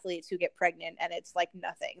known athletes who get pregnant and it's like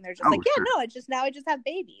nothing. They're just like, yeah, sure. no, I just have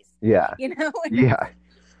babies. Yeah. You know? Yeah.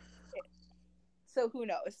 So who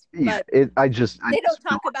knows? Yeah. But I they just don't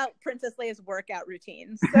talk about Princess Leia's workout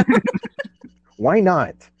routines. So why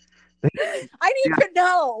not? I need to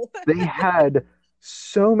know. They had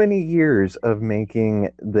so many years of making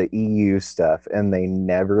the EU stuff and they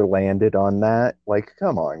never landed on that. Like,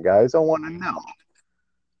 come on, guys, I want to know.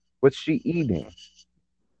 What's she eating?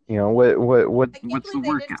 You know, I can't what's the believe they didn't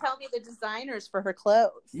workout? tell me the designers for her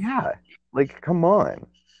clothes. Yeah. Like, come on.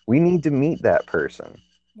 We need to meet that person.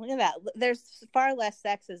 Look at that. There's far less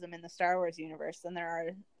sexism in the Star Wars universe than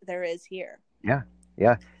there is here. Yeah.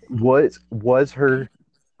 Yeah. Was her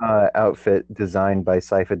outfit designed by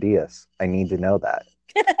Saifa Diaz? I need to know that.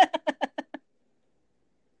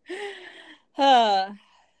 I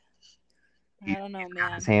don't know,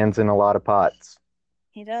 man. His hands in a lot of pots.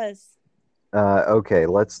 He does. Okay,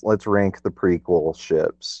 let's rank the prequel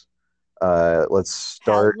ships. Let's How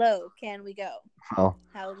start. low can we go? Well,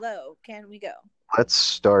 How low can we go? let's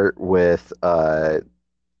start with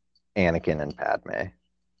Anakin and Padme.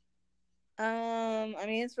 I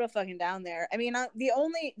mean, it's real fucking down there. I mean, the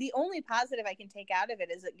only positive I can take out of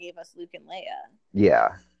it is it gave us Luke and Leia.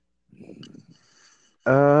 Yeah.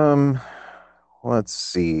 Let's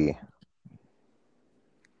see.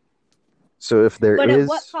 So if there But is, at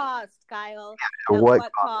what cost, Kyle? at At what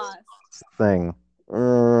what cost? thing?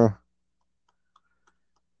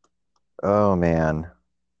 Oh man,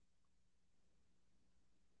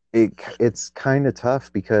 it's kind of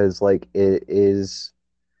tough because like there is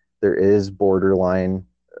borderline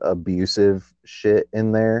abusive shit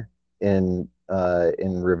in there in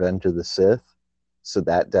Revenge of the Sith, so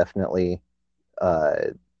that definitely uh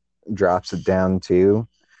drops it down too.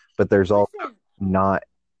 But there's also Listen,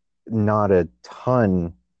 not a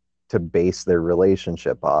ton to base their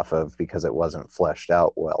relationship off of because it wasn't fleshed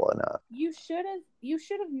out well enough. you should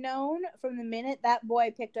have known from the minute that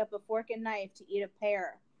boy picked up a fork and knife to eat a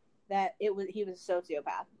pear that he was a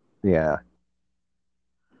sociopath. Yeah.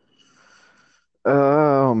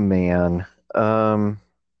 Oh man.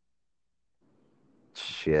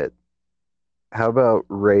 Shit. How about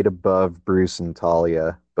right above Bruce and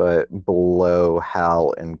Talia, but below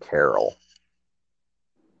Hal and Carol?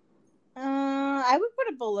 I would put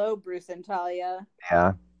it below Bruce and Talia.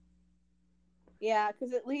 Yeah. Yeah,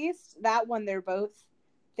 because at least that one they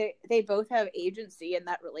both have agency in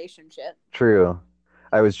that relationship. True.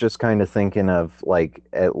 I was just kind of thinking of like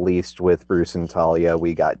at least with Bruce and Talia,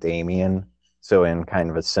 we got Damien, so in kind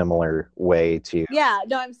of a similar way to Yeah,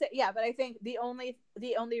 no, I'm saying yeah, but I think the only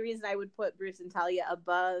reason I would put Bruce and Talia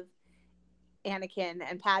above Anakin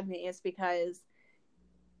and Padme is because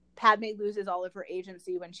Padme loses all of her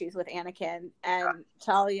agency when she's with Anakin, and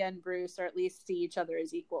Talia and Bruce or at least see each other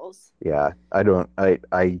as equals. yeah.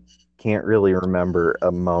 I can't really remember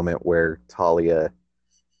a moment where Talia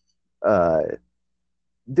uh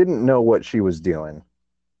didn't know what she was doing.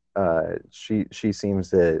 She seems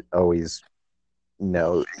to always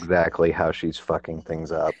know exactly how she's fucking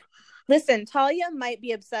things up. Listen, Talia might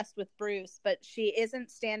be obsessed with Bruce, but she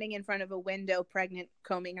isn't standing in front of a window pregnant,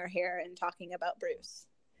 combing her hair and talking about Bruce.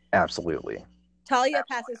 Absolutely. Talia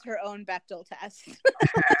passes her own Bechdel test.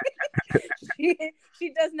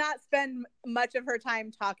 she does not spend much of her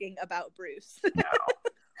time talking about Bruce. No.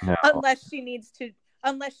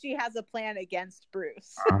 unless she has a plan against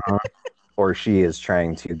Bruce. Uh-huh. Or she is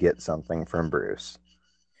trying to get something from Bruce.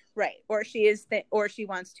 Right. Or she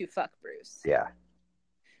wants to fuck Bruce. Yeah.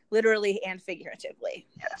 Literally and figuratively.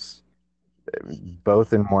 Yes.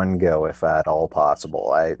 Both in one go if at all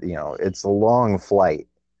possible. It's a long flight.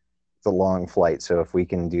 It's a long flight, so if we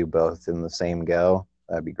can do both in the same go,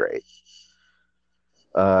 that'd be great.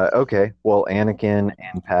 Okay, well, Anakin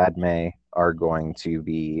and Padme are going to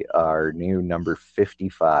be our new number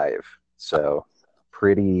 55. So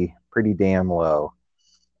pretty damn low.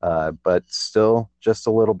 But still just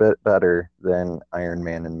a little bit better than Iron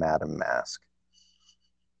Man and Madam Mask.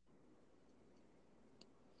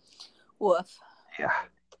 Woof. Yeah.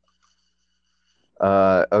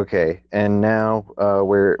 Okay, and now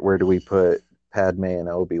where do we put Padme and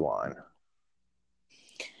Obi-Wan?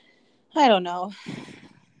 I don't know.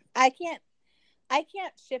 I can't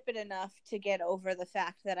ship it enough to get over the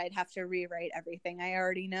fact that I'd have to rewrite everything I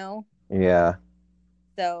already know. Yeah.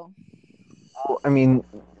 So, well, I mean,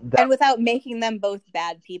 and without making them both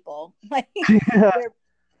bad people, like they're,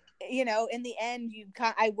 in the end,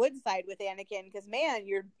 I would side with Anakin because man,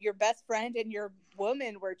 your best friend and your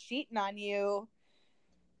woman were cheating on you.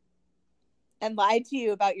 and lied to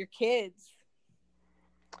you about your kids.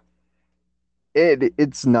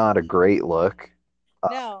 It's not a great look.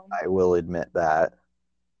 No. I will admit that.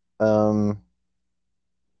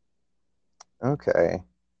 Okay.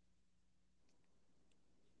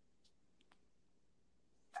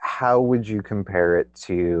 How would you compare it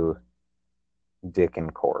to Dick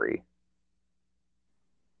and Corey?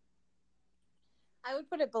 I would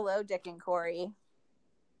put it below Dick and Corey.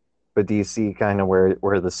 But do you see kind of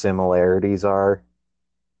where the similarities are?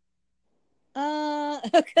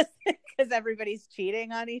 Because everybody's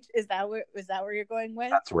cheating on each. Is that where you're going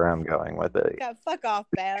with? That's where I'm going with it. God, fuck off,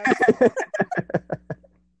 Bam.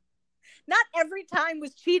 Not every time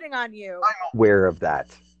was cheating on you. I'm aware of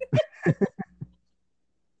that.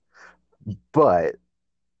 But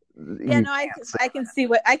yeah, no, I can see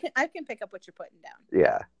what I can pick up what you're putting down.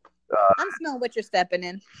 Yeah. I'm smelling what you're stepping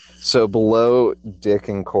in. So below Dick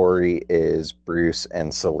and Corey is Bruce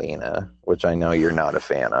and Selena, which I know you're not a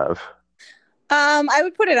fan of. I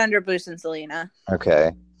would put it under Bruce and Selena.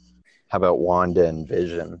 Okay. How about Wanda and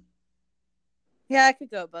Vision? Yeah, I could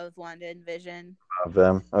go both Wanda and Vision. Of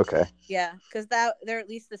them? Okay. Yeah, because they're at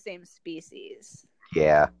least the same species.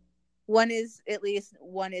 Yeah. One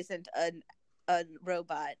isn't a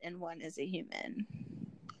robot and one is a human.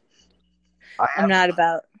 I'm not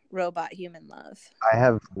about robot human love. I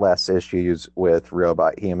have less issues with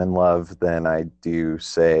robot human love than I do,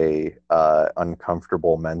 say,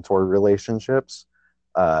 uncomfortable mentor relationships.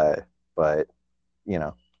 But, you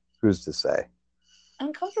know, who's to say?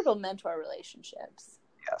 Uncomfortable mentor relationships.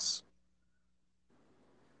 Yes.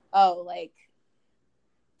 Oh, like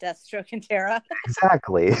Deathstroke and Terra.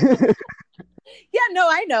 Exactly. Yeah, no,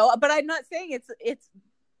 I know, but I'm not saying it's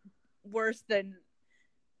worse than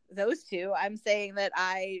those two. I'm saying that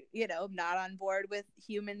I'm not on board with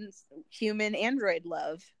human android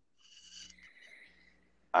love.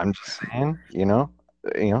 I'm just saying,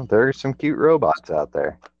 there are some cute robots out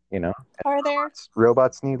there, Are there?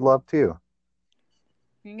 Robots need love too.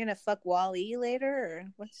 You're gonna fuck Wall-E later, or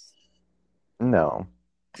what's? No.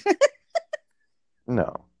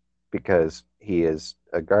 No, because he is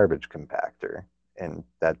a garbage compactor, and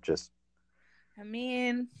that just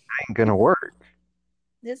ain't gonna work.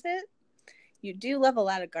 Is it? You do love a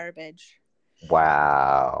lot of garbage.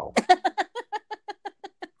 Wow.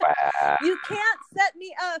 Wow. You can't set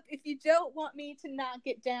me up if you don't want me to knock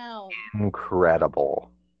it down.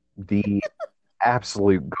 Incredible. The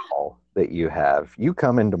absolute gall that you have. You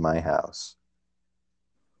come into my house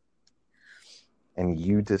and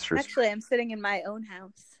you disrespect. Actually, I'm sitting in my own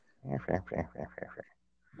house.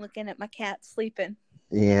 Looking at my cat sleeping.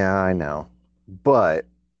 Yeah, I know. But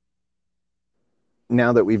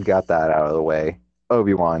now that we've got that out of the way,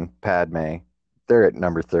 Obi-Wan, Padme, they're at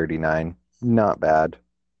number 39. Not bad.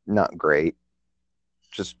 Not great.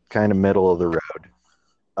 Just kind of middle of the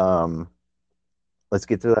road. Let's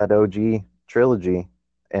get to that OG trilogy.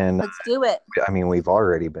 And let's do it. I mean, we've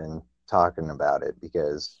already been talking about it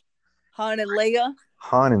because Han and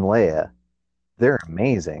Leia, they're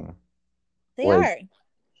amazing. They are.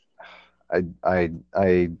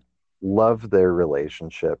 I love their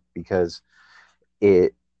relationship because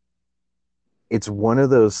it's one of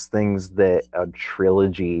those things that a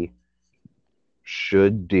trilogy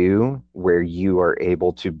should do, where you are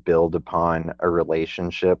able to build upon a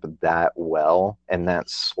relationship that well and that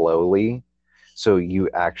slowly, so you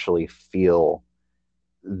actually feel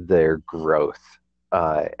their growth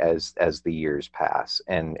as the years pass.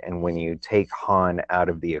 And when you take Han out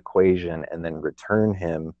of the equation and then return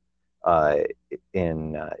him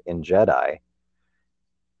in Jedi,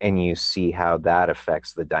 and you see how that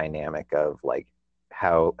affects the dynamic of like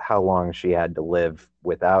how long she had to live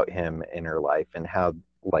without him in her life, and how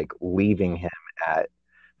like leaving him at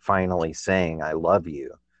finally saying I love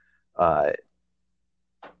you,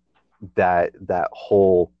 that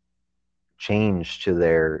whole change to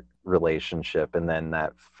their relationship. And then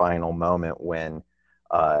that final moment when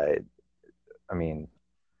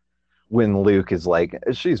when Luke is like,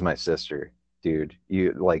 she's my sister, dude,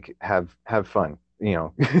 you like have fun,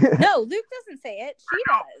 No, Luke doesn't say it, she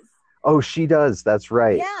does. Oh, she does. That's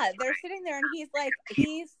right. Yeah, they're sitting there and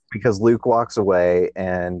he's because Luke walks away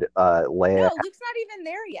and Leia. No, Luke's not even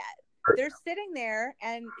there yet. They're sitting there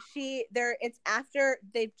and it's after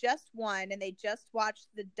they've just won and they just watched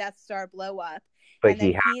the Death Star blow up. But and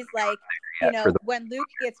then he's like, when Luke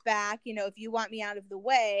gets back, if you want me out of the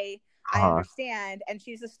way, I understand. And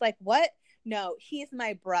she's just like, what? No, he's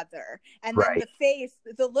my brother. And then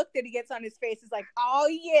the look that he gets on his face is like, oh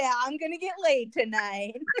yeah, I'm gonna get laid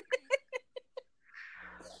tonight.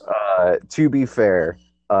 To be fair,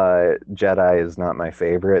 Jedi is not my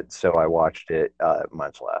favorite, so I watched it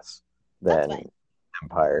much less. That's than fine.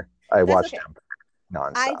 Empire. I That's watched okay.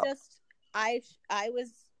 Empire I nonstop. just I was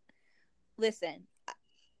listen.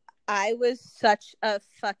 I was such a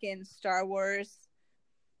fucking Star Wars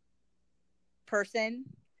person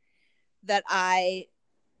that I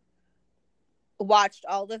watched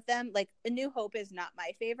all of them. Like, A New Hope is not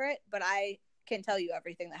my favorite, but I can tell you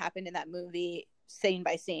everything that happened in that movie scene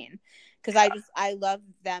by scene, because I love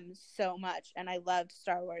them so much, and I loved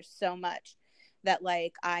Star Wars so much that,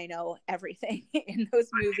 like, I know everything in those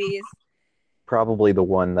movies. Probably the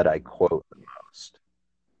one that I quote the most.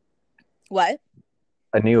 What?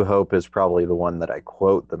 A New Hope is probably the one that I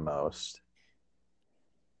quote the most.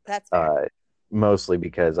 That's fair. Uh, Mostly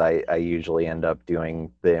because I usually end up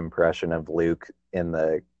doing the impression of Luke in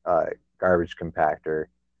the garbage compactor.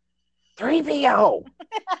 3PO!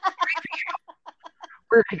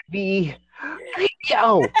 Where could it be?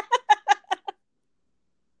 3PO!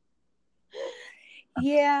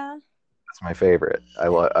 Yeah. That's my favorite.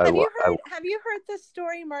 Have you heard the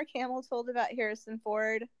story Mark Hamill told about Harrison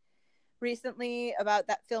Ford recently about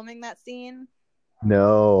that filming that scene?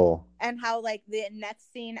 No. And how, like, the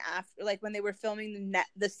next scene after, like, when they were filming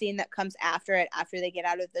the scene that comes after it, after they get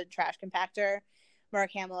out of the trash compactor,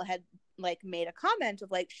 Mark Hamill had, like, made a comment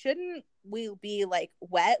of, like, shouldn't we be, like,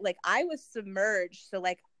 wet? Like, I was submerged, so,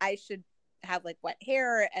 like, I should have, like, wet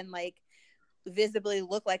hair and, like, visibly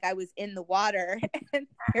look like I was in the water. And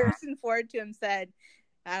Harrison Ford to him said,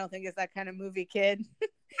 I don't think it's that kind of movie, kid.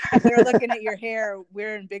 If they're looking at your hair,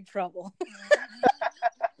 we're in big trouble.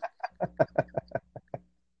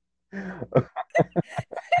 That's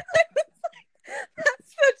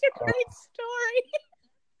such a great story.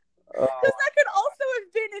 Because that could also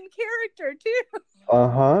have been in character too.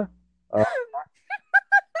 Uh-huh. Uh,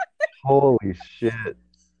 Holy shit. Like,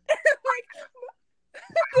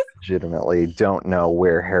 Legitimately don't know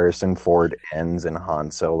where Harrison Ford ends and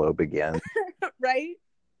Han Solo begins. right?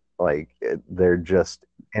 Like they're just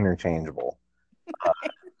interchangeable.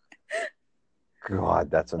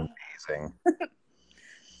 God, that's amazing.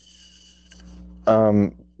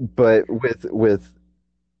 But with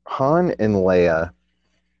Han and Leia,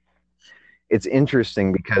 it's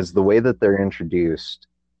interesting because the way that they're introduced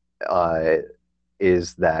uh,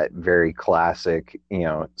 is that very classic,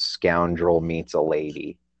 scoundrel meets a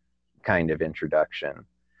lady kind of introduction.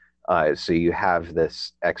 So you have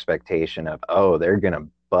this expectation of, oh, they're gonna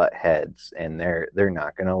butt heads and they're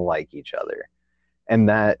not gonna like each other, and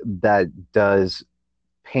that does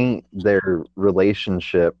paint their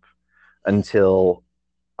relationship until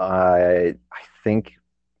I think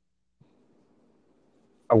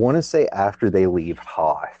I want to say after they leave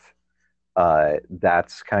Hoth.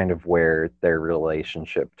 That's kind of where their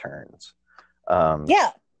relationship turns.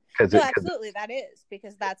 Yeah. Because No, absolutely. That is,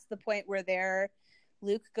 because that's the point where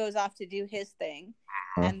Luke goes off to do his thing.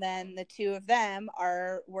 And then the two of them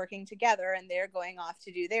are working together and they're going off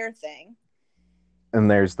to do their thing. and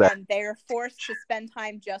there's that, and they're forced to spend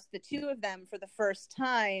time just the two of them for the first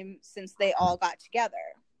time since they all got together.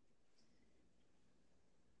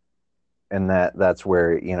 and that's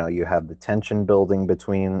where you have the tension building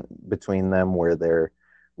between them, where they're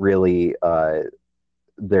really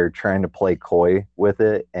they're trying to play coy with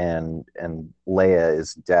it, and Leia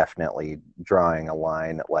is definitely drawing a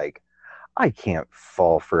line like, I can't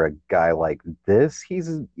fall for a guy like this. He's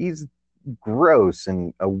gross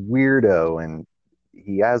and a weirdo, and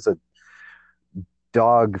he has a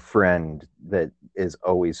dog friend that is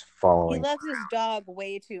always He following loves his dog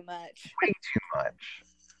way too much. way too much.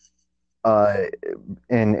 Uh,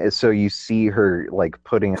 and so you see her like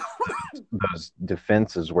putting up those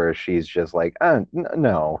defenses where she's just like, oh,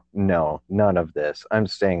 no, none of this. I'm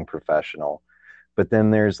staying professional. But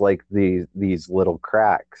then there's like these little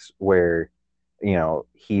cracks where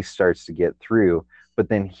he starts to get through, but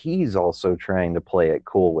then he's also trying to play it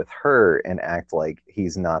cool with her and act like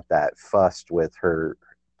he's not that fussed with her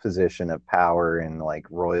position of power and like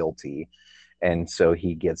royalty. And so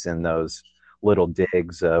he gets in those little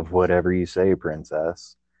digs of whatever you say,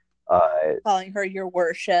 princess. Calling her your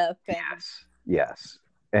worship. And Yes,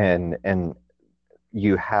 and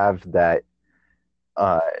you have that.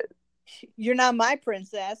 uh you're not my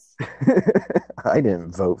princess. I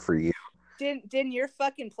didn't vote for you. Didn't your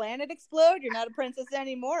fucking planet explode? You're not a princess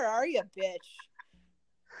anymore, are you, bitch?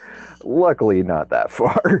 Luckily not that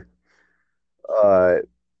far. uh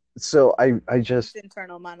so I just, It's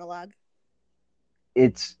internal monologue.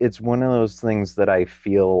 it's one of those things that I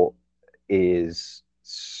feel is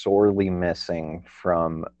sorely missing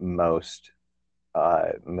from most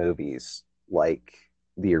movies like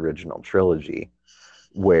the original trilogy,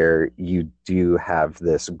 where you do have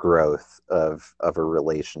this growth of a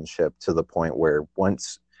relationship to the point where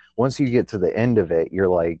once you get to the end of it, you're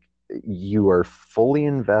like, you are fully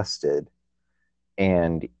invested,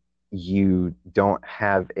 and you don't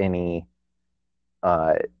have any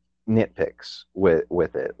uh, nitpicks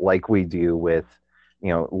with it, like we do with,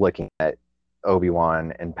 looking at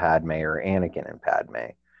Obi-Wan and Padme, or Anakin and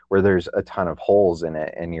Padme, where there's a ton of holes in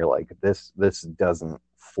it, and you're like, this doesn't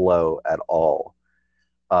flow at all.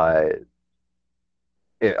 Uh,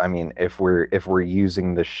 I mean, if we're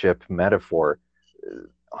using the ship metaphor,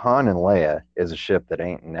 Han and Leia is a ship that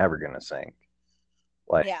ain't never gonna sink.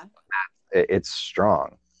 Like, Yeah, it's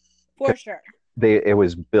strong. for sure. It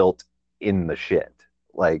was built in the shit.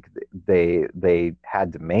 Like, they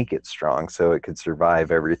had to make it strong so it could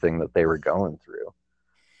survive everything that they were going through.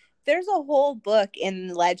 There's a whole book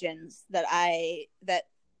in Legends that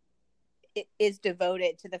is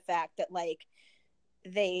devoted to the fact that like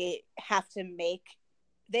they have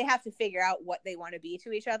to figure out what they want to be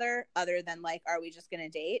to each other than like, are we just going to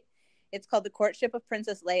date? It's called The Courtship of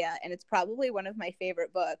Princess Leia, and it's probably one of my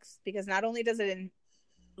favorite books because not only does it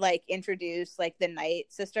like introduce like the Night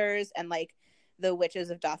Sisters and like the witches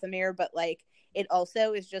of Dathomir, but like it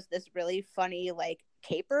also is just this really funny like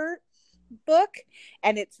caper book,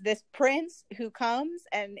 and it's this prince who comes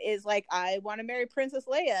and is like, I want to marry Princess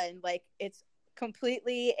Leia, and like it's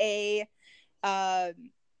completely a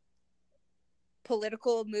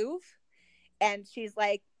political move, and she's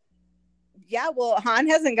like, yeah, well, Han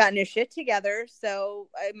hasn't gotten his shit together, so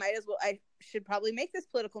I should probably make this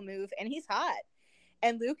political move, and he's hot.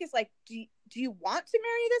 And Luke is like, do you want to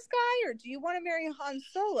marry this guy, or do you want to marry Han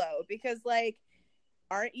Solo? Because like,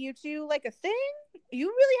 aren't you two like a thing? You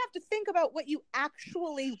really have to think about what you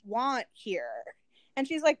actually want here. And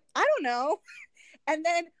she's like, I don't know. And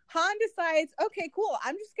then Han decides, okay, cool,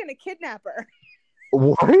 I'm just gonna kidnap her.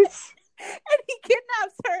 What? And he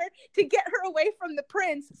kidnaps her to get her away from the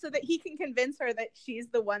prince so that he can convince her that she's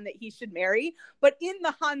the one that he should marry, but in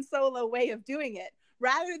the Han Solo way of doing it,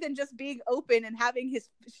 rather than just being open and having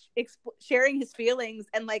sharing his feelings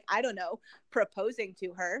and like, I don't know, proposing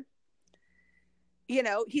to her.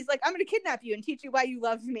 He's like, I'm going to kidnap you and teach you why you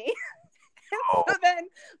love me. And so then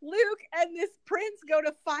Luke and this prince go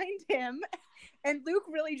to find him, and Luke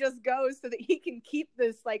really just goes so that he can keep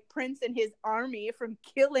this like prince and his army from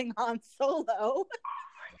killing Han Solo. Oh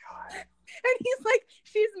my God. And he's like,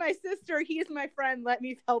 she's my sister, he's my friend, let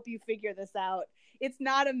me help you figure this out. It's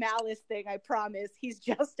not a malice thing, I promise. He's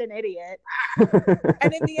just an idiot.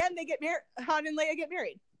 And in the end, they get married. Han and Leia get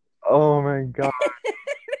married. Oh my God.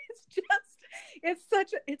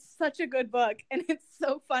 It's such a good book, and it's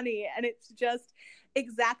so funny, and it's just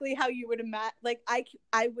exactly how you would imagine. Like,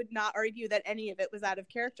 I would not argue that any of it was out of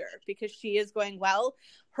character, because she is going, well,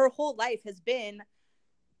 her whole life has been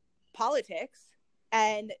politics,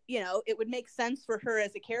 and it would make sense for her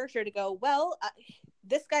as a character to go, well,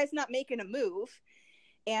 this guy's not making a move,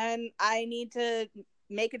 and I need to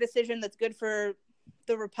make a decision that's good for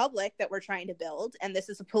the republic that we're trying to build, and this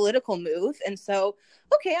is a political move, and so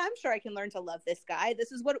okay, I'm sure I can learn to love this guy.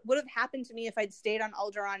 This is what would have happened to me if I'd stayed on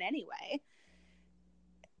Alderaan anyway,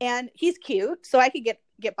 and he's cute, so I could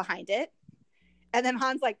get behind it. And then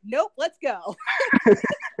Han's like, nope, let's go.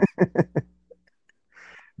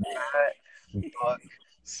 That book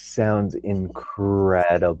sounds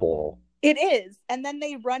incredible. It is. And then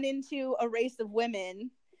they run into a race of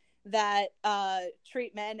women that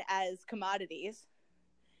treat men as commodities.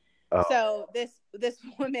 Oh. So this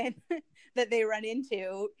woman that they run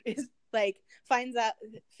into is like,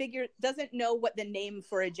 doesn't know what the name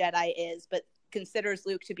for a Jedi is, but considers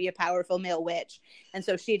Luke to be a powerful male witch. And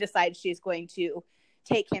so she decides she's going to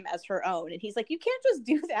take him as her own. And he's like, you can't just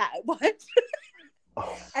do that. What?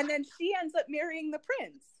 Oh. And then she ends up marrying the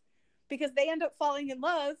prince, because they end up falling in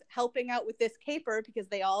love, helping out with this caper, because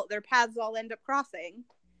their paths all end up crossing.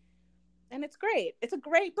 And it's great. It's a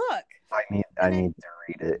great book. I need to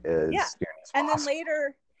read it as soon as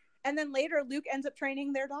possible. And then later Luke ends up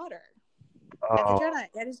training their daughter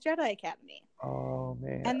at his Jedi Academy. Oh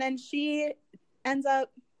man. And then she ends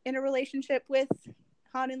up in a relationship with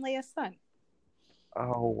Han and Leia's son.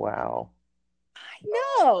 Oh wow. I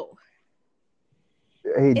know.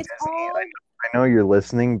 Hey, Disney, I know you're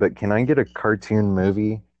listening, but can I get a cartoon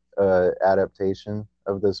movie adaptation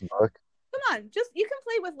of this book? Come on, you can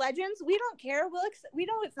play with Legends. We don't care. We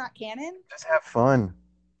know it's not canon. Just have fun.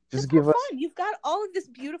 Just give us fun. You've got all of this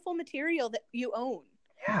beautiful material that you own.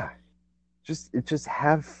 Yeah. Just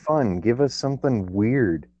have fun. Give us something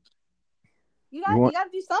weird. You got to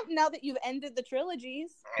do something now that you've ended the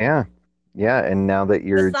trilogies. Yeah. Yeah, and now that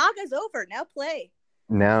the saga's over, now play.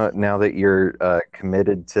 Now that you're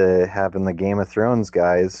committed to having the Game of Thrones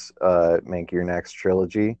guys make your next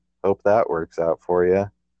trilogy, hope that works out for you.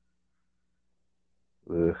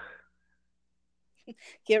 Ugh.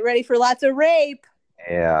 Get ready for lots of rape.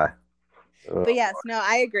 Yeah. But Ugh. yes, no,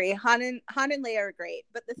 I agree. Han and Leia are great.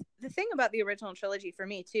 But the thing about the original trilogy for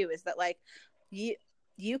me too is that like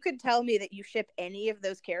you could tell me that you ship any of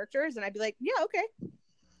those characters and I'd be like, yeah, okay.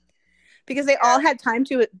 Because they all had time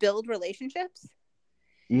to build relationships.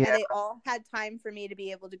 Yeah. And they all had time for me to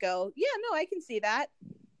be able to go, yeah, no, I can see that.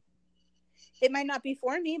 It might not be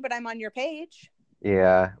for me, but I'm on your page.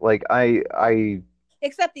 Yeah. Like I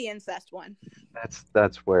Except the incest one.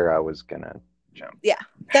 that's where I was gonna jump. Yeah,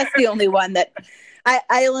 that's the only one that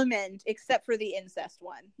I'll amend, except for the incest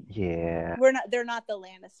one. Yeah. They're not the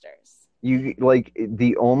Lannisters. You like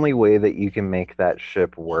the only way that you can make that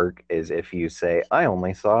ship work is if you say, I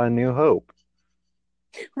only saw A New Hope.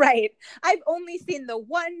 Right. I've only seen the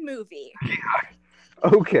one movie.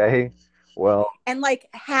 Okay. Well, And like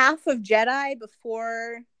half of Jedi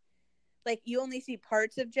before, like you only see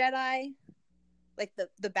parts of Jedi, like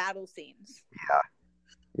the battle scenes.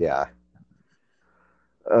 yeah.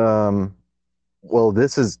 Um well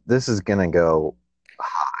this is gonna go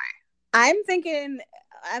I'm thinking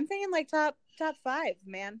like top 5,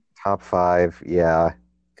 man. top 5. Yeah.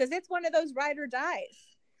 Because it's one of those ride or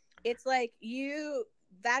dies. It's like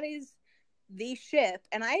that is the ship,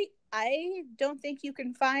 and I don't think you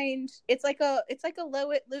can find. It's like a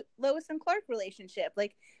Lois and Clark relationship.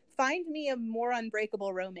 Like, find me a more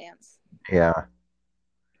unbreakable romance. Yeah.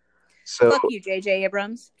 So Fuck you, J.J.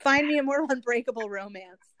 Abrams. Find me a more unbreakable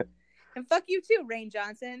romance, and fuck you too, Ryan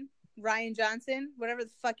Johnson, whatever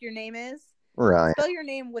the fuck your name is. right. Spell your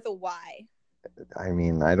name with a Y. I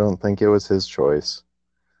mean, I don't think it was his choice.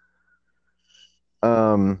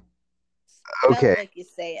 Um Spell okay. it like you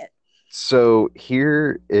say it. So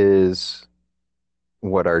here is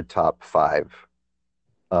what our top 5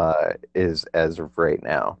 is as of right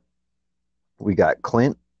now. We got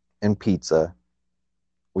Clint and Pizza.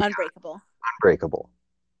 We got Unbreakable. Unbreakable,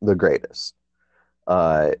 the greatest.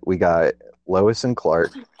 We got Lois and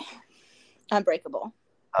Clark. Unbreakable.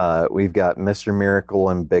 We've got Mr. Miracle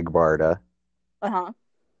and Big Barda.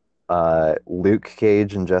 Uh-huh. Luke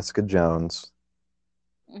Cage and Jessica Jones.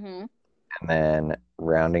 Mm-hmm. And then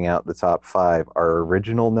rounding out the top 5, our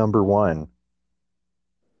original number 1,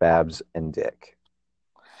 Babs and Dick.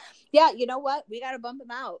 Yeah, you know what? We got to bump them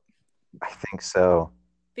out. I think so.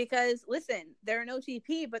 Because listen, they're an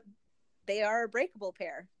OTP, but they are a breakable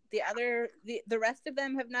pair. The rest of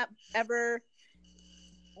them have not ever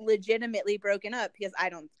legitimately broken up because I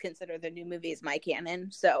don't consider the new movies my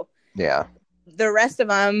canon. So Yeah. the rest of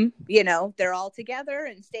them, they're all together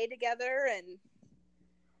and stay together, and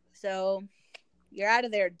so you're out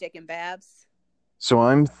of there, Dick and Babs. So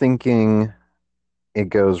I'm thinking it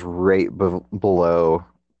goes right below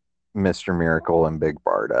Mr. Miracle and Big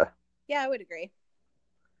Barda. Yeah, I would agree.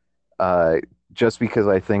 Just because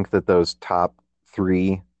I think that those top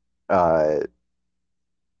 3, uh,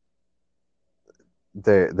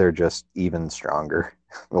 they're just even stronger.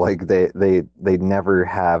 Like they never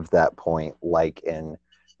have that point like in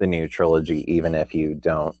the new trilogy, even if you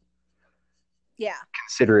don't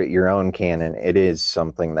consider it your own canon. It is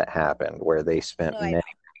something that happened where they spent many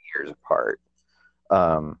years apart.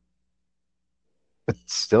 But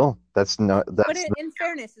still, But in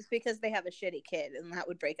fairness, it's because they have a shitty kid, and that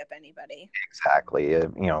would break up anybody. Exactly.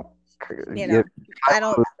 I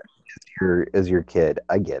don't. As your kid,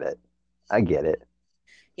 I get it.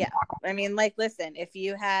 Yeah, I mean, like, listen, if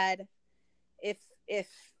you had, if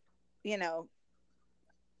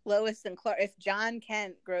Lois and Clark, if John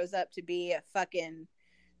Kent grows up to be a fucking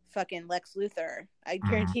Lex Luthor, I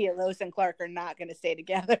guarantee you, Lois and Clark are not going to stay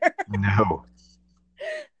together. No.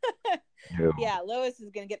 No. Yeah, Lois is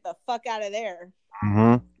going to get the fuck out of there.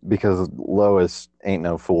 Mm-hmm. Because Lois ain't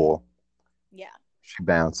no fool. Yeah. She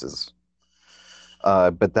bounces.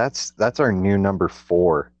 But that's our new number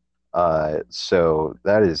 4. So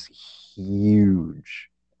that is huge.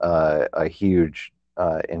 A huge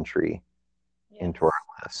entry into our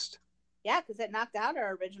list. Yeah, because it knocked out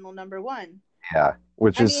our original number 1. Yeah,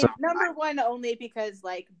 which is number 1 only because,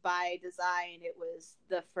 like, by design, it was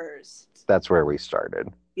the first. That's where we started.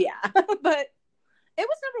 Yeah, but it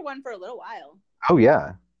was number 1 for a little while. Oh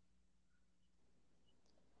yeah.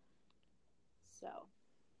 So.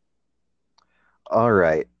 All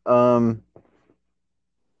right.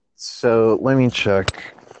 So let me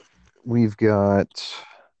check. We've got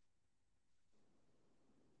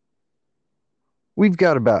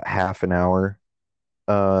about half an hour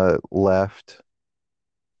left.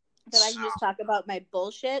 That I can just talk about my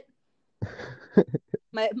bullshit.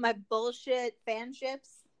 my bullshit fanships.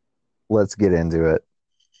 Let's get into it.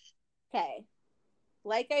 Okay.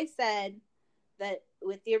 Like I said, that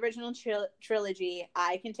with the original trilogy,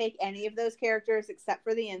 I can take any of those characters except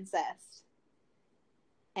for the incest,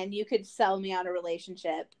 and you could sell me on a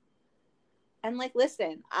relationship. And like,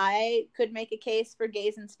 listen, I could make a case for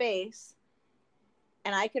gays in space,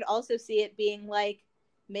 and I could also see it being like,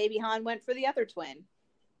 maybe Han went for the other twin,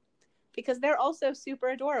 because they're also super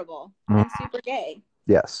adorable and super gay.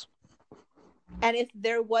 Yes. And if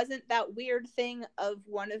there wasn't that weird thing of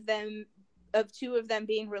one of them, of two of them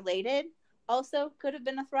being related, also could have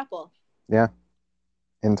been a throuple. Yeah.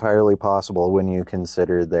 Entirely possible when you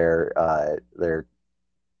consider their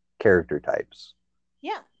character types.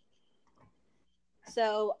 Yeah.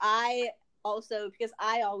 So I also, because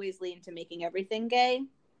I always lean to making everything gay.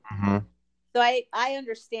 Mm-hmm. So I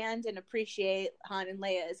understand and appreciate Han and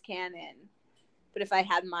Leia as canon. But if I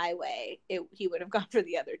had my way, he would have gone for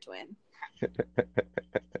the other twin.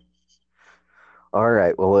 All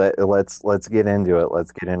right, well let's get into it.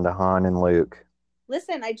 Let's get into Han and Luke.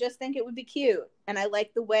 Listen, I just think it would be cute, and I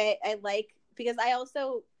like the way because I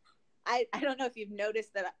also I don't know if you've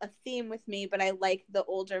noticed that a theme with me, but I like the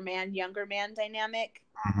older man, younger man dynamic,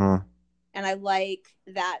 Mm-hmm. and I like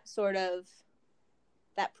that sort of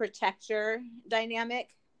that protector dynamic,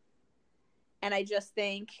 and I just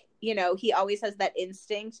think he always has that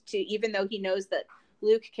instinct to, even though he knows that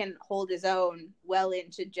Luke can hold his own well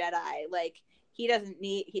into Jedi, like he doesn't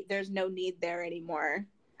need there's no need there anymore.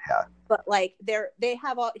 Yeah. But like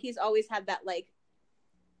he's always had that like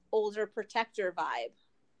older protector vibe,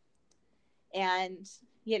 and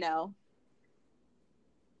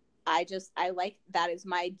I like that is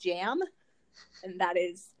my jam, and that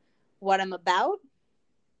is what I'm about,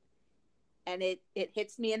 and it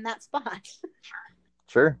hits me in that spot.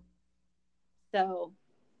 Sure. So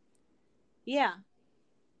yeah,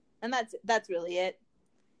 and that's really it.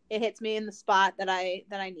 It hits me in the spot that I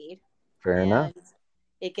need. Fair enough.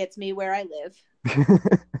 It gets me where I live.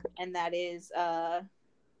 And that is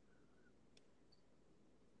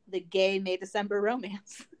the gay May December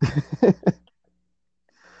romance.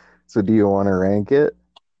 So do you want to rank it?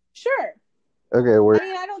 Sure. Okay, it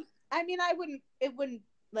wouldn't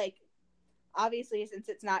like, obviously since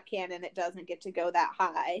it's not canon, it doesn't get to go that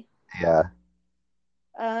high. Yeah.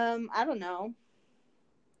 I don't know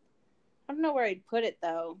where I'd put it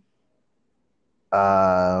though.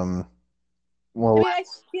 Well, I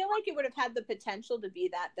feel like it would have had the potential to be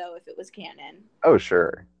that though if it was canon. Oh,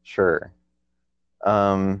 sure.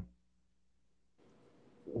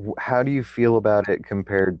 How do you feel about it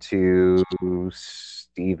compared to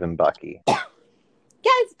Steve and Bucky? Yeah,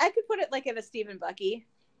 I could put it like in a Steve and Bucky.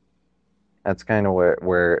 That's kind of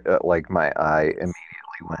where like my eye immediately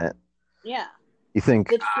went. Yeah. You think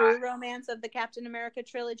the true romance of the Captain America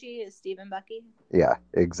trilogy is Steve and Bucky? Yeah,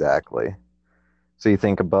 exactly. So you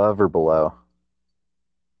think above or below?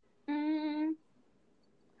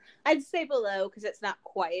 I'd say below, because it's not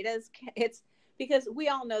quite as it's because we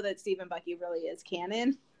all know that Steve and Bucky really is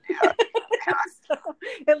canon. Yeah. So,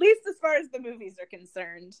 at least as far as the movies are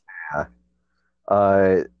concerned. Yeah.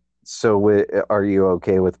 So are you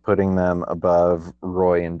okay with putting them above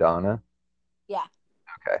Roy and Donna? Yeah.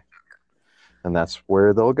 Okay. And that's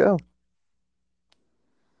where they'll go.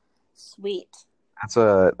 Sweet.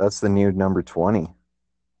 That's the new number 20.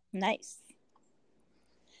 Nice.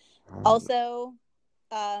 Also,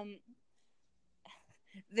 the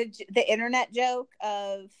internet joke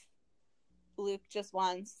of Luke just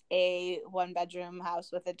wants a 1-bedroom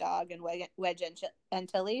house with a dog and Wedge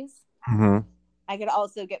Antilles. Mm-hmm. I could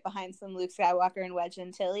also get behind some Luke Skywalker and Wedge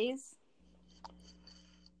Antilles.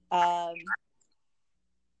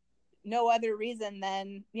 No other reason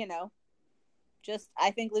than, just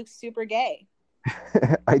I think Luke's super gay.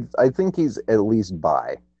 I think he's at least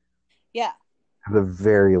bi. Yeah. At the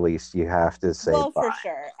very least, you have to say bi. for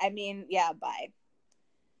sure. I mean, yeah, bi.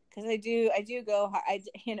 Because I do go hard.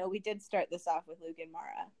 We did start this off with Luke and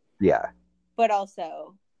Mara. Yeah. But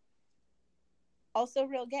also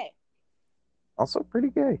real gay. Also pretty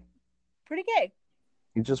gay. Pretty gay.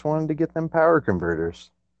 He just wanted to get them power converters.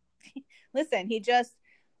 Listen, you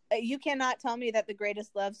cannot tell me that the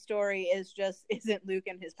greatest love story isn't Luke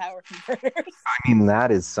and his power converters. I mean, that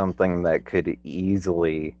is something that could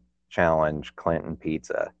easily challenge Clinton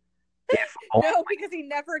Pizza. No, because he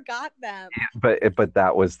never got them. But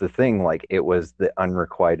that was the thing. Like, it was the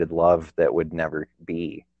unrequited love that would never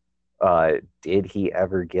be. Did he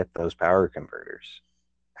ever get those power converters?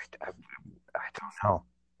 I don't know.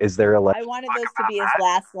 Is there a? I wanted those to be his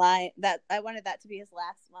last line. I wanted that to be his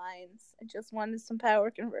last lines. I just wanted some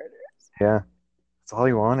power converters. Yeah, that's all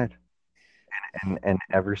he wanted. And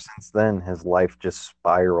ever since then, his life just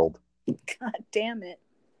spiraled. God damn it!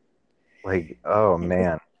 Like, oh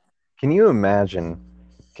man, Can you imagine?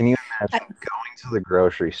 Can you imagine I, going to the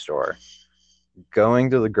grocery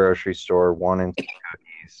store wanting some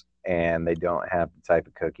cookies, and they don't have the type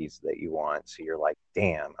of cookies that you want. So you're like,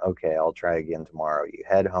 damn, okay, I'll try again tomorrow. You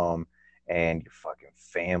head home, and your fucking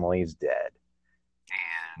family's dead.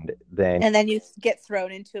 And then, and then you get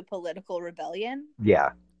thrown into a political rebellion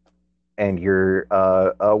yeah, and you're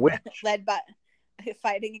a witch. led by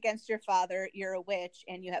fighting against your father. You're a witch,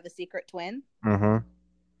 and you have a secret twin. Mm-hmm.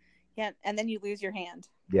 Yeah, and then you lose your hand.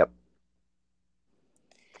 Yep.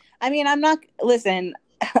 I mean, I'm not. Listen,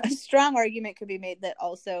 a strong argument could be made that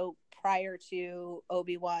also prior to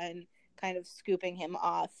Obi-Wan kind of scooping him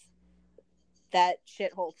off that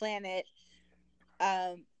shithole planet,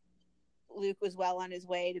 um, Luke was well on his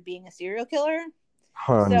way to being a serial killer.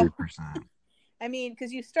 So, 100%. I mean,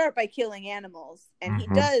 because you start by killing animals, and he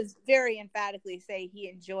Mm-hmm. does very emphatically say he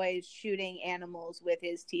enjoys shooting animals with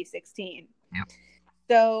his T-16. Yep.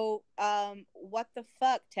 So, what the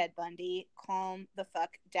fuck, Ted Bundy? Calm the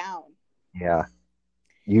fuck down. Yeah.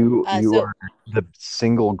 You So are the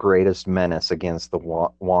single greatest menace against the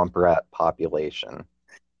Womp Rat population.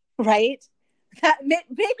 right, that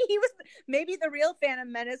maybe the real Phantom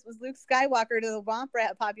Menace was Luke Skywalker to the Womp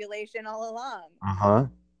Rat population all along. Uh-huh.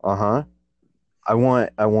 Uh-huh. I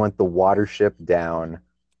want the watership down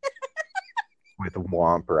with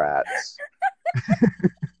Womp Rats.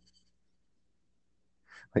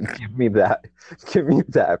 Like, give me that. Give me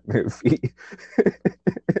that movie.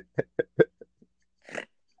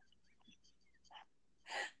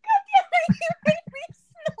 You made me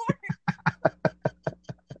snort.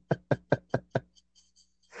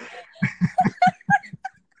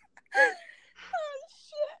 Oh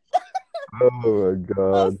shit. Oh my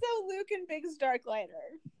god. Also, Luke and Biggs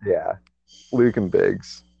Darklighter. Yeah. Luke and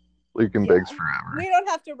Biggs. Luke and Yeah, Biggs forever. we don't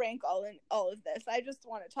have to rank all of this. I just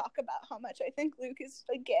want to talk about how much I think Luke is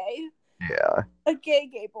Yeah. a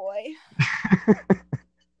gay boy.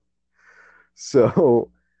 So,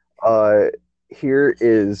 here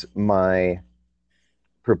is my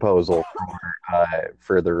proposal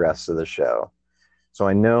for the rest of the show. So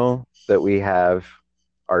I know that we have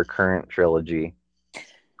our current trilogy.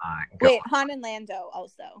 Wait, Han and Lando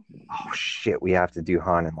also. Oh shit, we have to do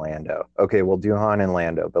Han and Lando. Okay, we'll do Han and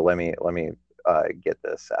Lando, but let me get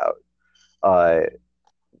this out. Uh,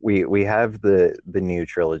 we have the new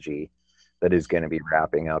trilogy that is going to be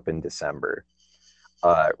wrapping up in December.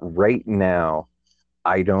 Right now,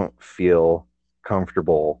 I don't feel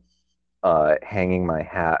comfortable hanging my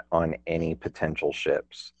hat on any potential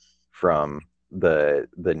ships from the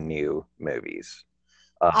new movies.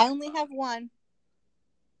 I only have one.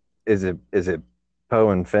 Is it Poe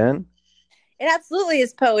and Finn? It absolutely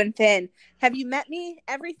is Poe and Finn. Have you met me?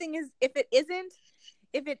 Everything is if it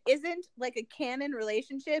isn't like a canon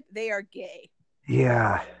relationship, they are gay.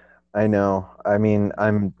 Yeah, I know. I mean,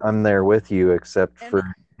 I'm there with you, except And for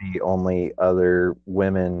the only other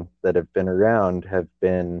women that have been around have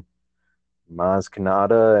been Maz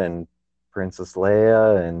Kanata and Princess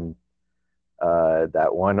Leia and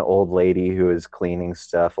that one old lady who is cleaning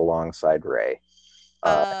stuff alongside Rey.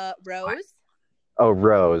 Rose? Oh,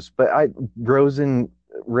 Rose. But Rose and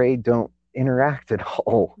Rey don't interact at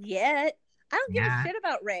all. Yet. I don't give a Yeah, shit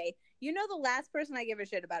about Rey. You know the last person I give a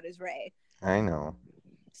shit about is Rey. I know.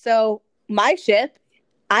 So my ship,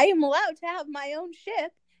 I am allowed to have my own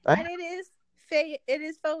ship, and it is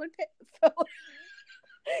Poe and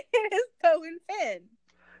it is Poe and Finn.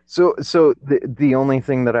 So the only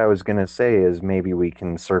thing that I was gonna say is maybe we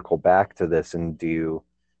can circle back to this and do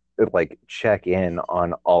like check in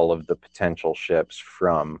on all of the potential ships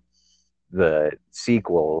from the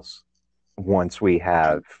sequels once we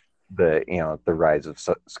have the Rise of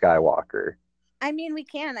Skywalker. I mean, we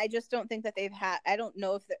can. I just don't think that they've had. I don't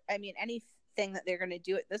know if. I mean, anything that they're going to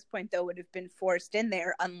do at this point, though, would have been forced in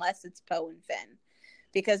there unless it's Poe and Finn,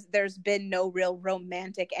 because there's been no real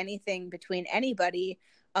romantic anything between anybody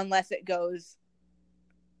unless it goes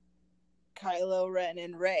Kylo Ren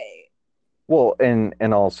and Rey. Well, and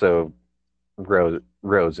also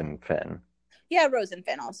Rose and Finn, Yeah, Rose and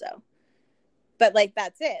Finn also, but like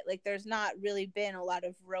that's it. Like, there's not really been a lot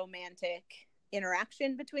of romantic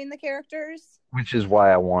interaction between the characters. which is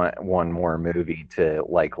why I want one more movie to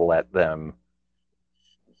like let them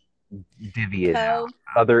divvy it out.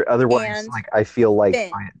 Poe Otherwise, and like I feel like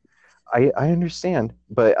Finn. I understand,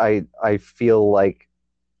 but I feel like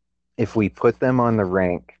if we put them on the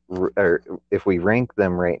rank, or if we rank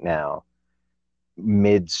them right now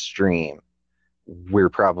midstream, we're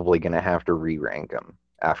probably going to have to re-rank them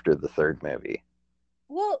after the third movie.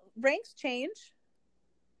 Well, ranks change.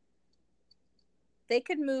 They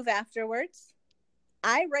could move afterwards.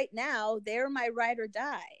 Right now, they're my ride or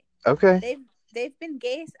die. Okay. They've been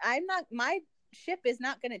gay. I'm not. My ship is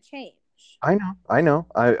not going to change. I know. I know.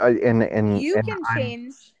 I You and can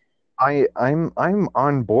change. I'm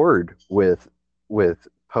on board with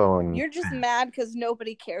Poe and You're just Finn. mad because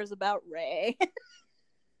nobody cares about Ray.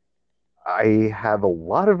 I have a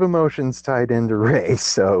lot of emotions tied into Ray,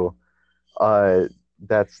 so uh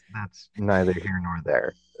that's neither here nor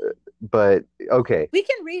there. But okay. We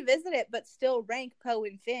can revisit it, but still rank Poe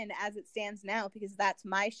and Finn as it stands now because that's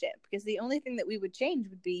my ship. Because the only thing that we would change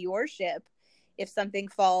would be your ship if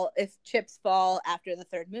chips fall after the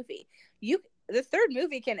third movie. The third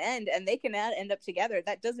movie can end and they can end up together.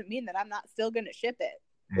 That doesn't mean that I'm not still going to ship it.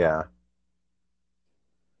 Yeah.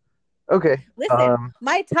 Okay. Listen,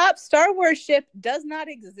 my top Star Wars ship does not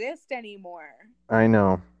exist anymore. I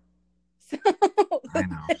know. So I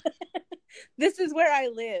know. this is where I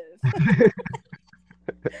live.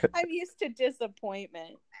 I'm used to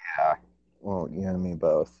disappointment. Yeah. Well, you and me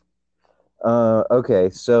both. Okay,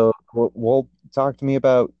 so well, talk to me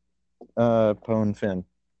about Poe and Finn.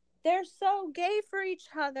 They're so gay for each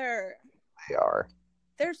other. They are.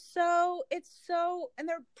 And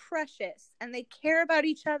they're precious and they care about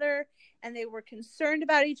each other and they were concerned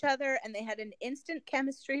about each other and they had an instant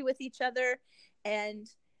chemistry with each other. And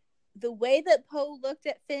the way that Poe looked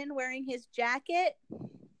at Finn wearing his jacket,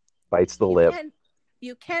 Bites the lip.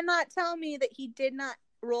 You cannot tell me that he did not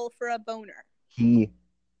roll for a boner. He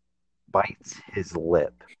bites his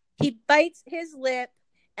lip. He bites his lip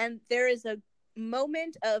and there is a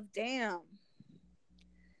moment of damn.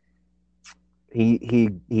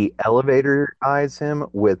 He elevator eyes him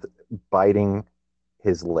with biting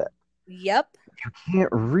his lip. Yep. You can't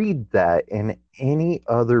read that in any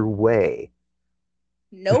other way.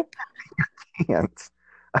 Nope. You can't.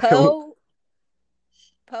 Poe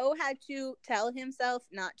had to tell himself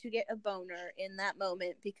not to get a boner in that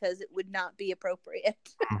moment because it would not be appropriate.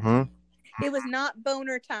 Mm-hmm. It was not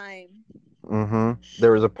boner time. Mm-hmm.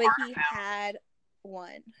 There was a but he had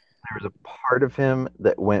one. There was a part of him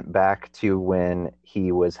that went back to when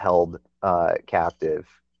he was held captive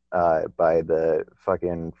by the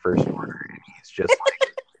fucking First Order, and he's just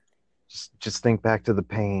like, just think back to the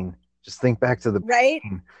pain. Just think back to the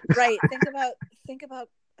pain. Right. Think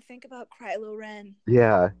about Kylo Ren.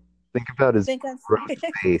 Yeah. Think about his gross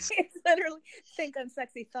face. It's literally think on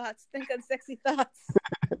sexy thoughts. Think on sexy thoughts.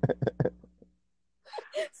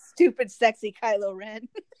 Stupid sexy Kylo Ren.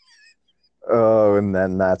 Oh, and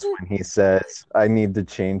then that's when he says, I need to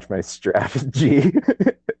change my strategy.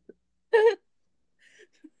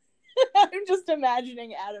 I'm just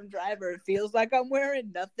imagining Adam Driver. It feels like I'm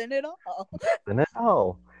wearing nothing at all. Nothing at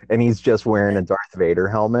all. And he's just wearing a Darth Vader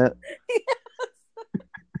helmet.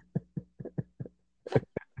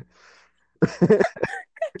 God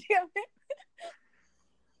damn it.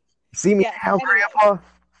 See me now, Grandpa?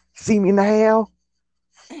 See me now?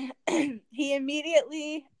 He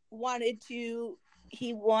immediately wanted to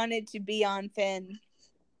be on Finn.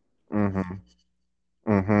 Mm-hmm.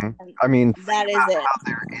 Mm-hmm. I mean, that is it.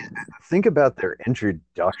 Think about their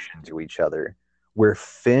introduction to each other, where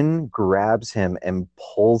Finn grabs him and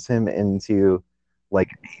pulls him into like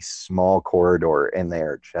a small corridor, and they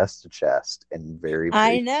are chest to chest and very.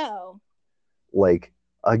 I know. Like,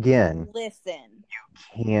 again, listen,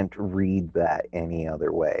 you can't read that any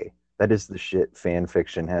other way. That is the shit fan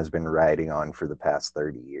fiction has been riding on for the past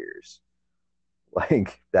 30 years.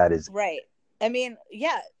 Like, that is right. I mean,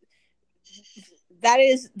 yeah, that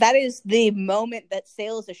is the moment that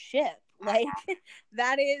sails a ship. Like,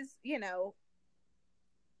 that is,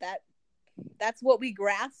 that's what we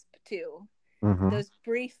grasp to. Mm-hmm. Those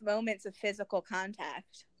brief moments of physical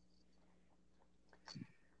contact.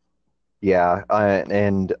 Yeah,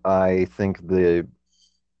 and I think the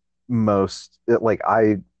most like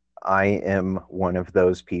I am one of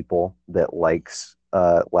those people that likes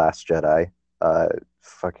Last Jedi.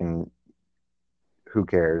 Fucking who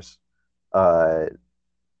cares? But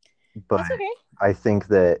that's okay. I think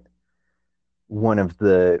that one of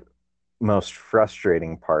the most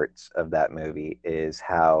frustrating parts of that movie is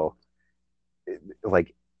how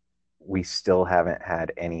like we still haven't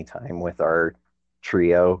had any time with our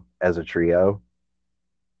trio as a trio,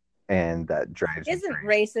 and that drives me Isn't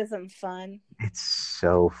crazy. racism fun? It's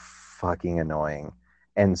so fucking annoying.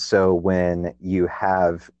 And so when you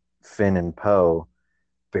have Finn and Poe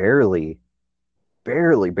barely,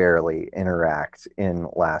 barely interact in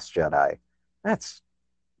Last Jedi, that's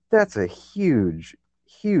a huge,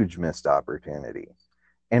 huge missed opportunity.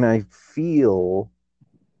 And I feel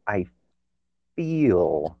like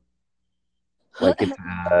it's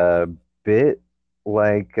a bit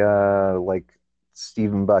like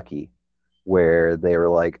Stephen Bucky, where they were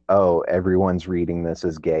like, "Oh, everyone's reading this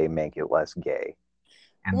as gay, make it less gay."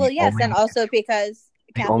 And Well, yes, and also because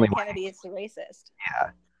the only Kathleen way, Kennedy is the racist.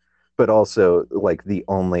 yeah, but also like the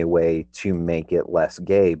only way to make it less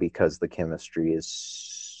gay because the chemistry is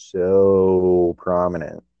so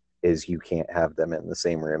prominent is you can't have them in the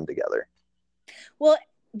same room together. Well,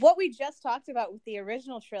 what we just talked about with the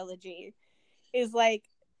original trilogy is like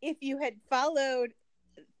if you had followed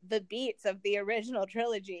the beats of the original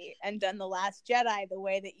trilogy and done The Last Jedi the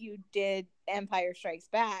way that you did Empire Strikes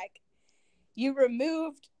Back, you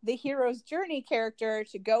removed the hero's journey character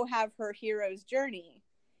to go have her hero's journey,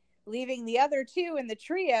 leaving the other two in the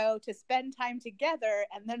trio to spend time together.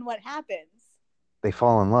 And then what happens? They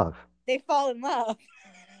fall in love. They fall in love.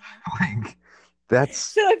 Like that's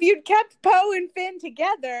So if you'd kept Poe and Finn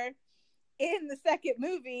together in the second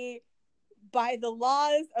movie, by the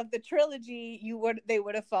laws of the trilogy, they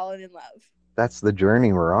would have fallen in love. that's the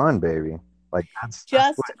journey we're on, baby. Like that's what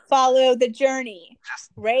Just follow the journey.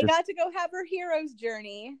 Rey just got to go have her hero's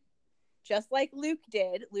journey, just like Luke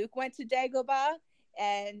did. Luke went to Dagobah,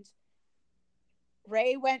 and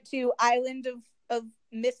Rey went to Island of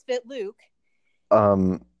Misfit Luke.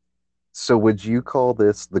 So would you call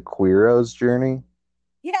this the Queero's journey?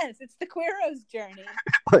 Yes, it's the Queero's journey.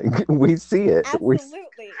 Like we see it.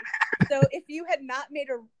 Absolutely. So if you had not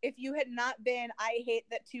been, I hate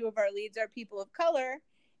that two of our leads are people of color,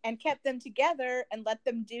 and kept them together and let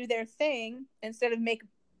them do their thing instead of make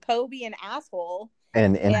Poe be an asshole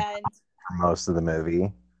and for most of the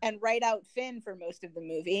movie and write out Finn for most of the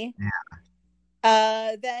movie,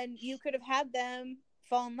 then you could have had them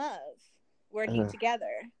fall in love, working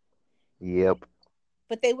together. Yep.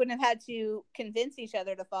 But they wouldn't have had to convince each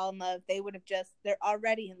other to fall in love. They would have they're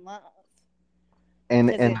already in love.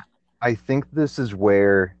 And I think this is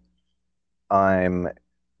where I'm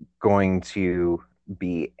going to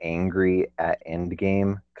be angry at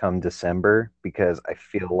Endgame come December because I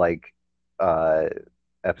feel like uh,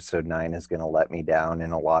 episode 9 is going to let me down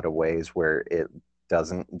in a lot of ways where it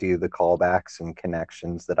doesn't do the callbacks and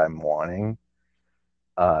connections that I'm wanting.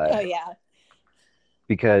 Oh yeah.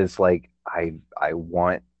 Because like I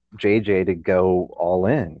want JJ to go all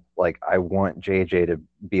in. Like I want JJ to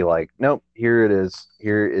be like, nope, here it is.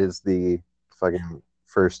 Here is the fucking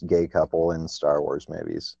first gay couple in Star Wars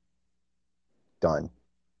movies. Done.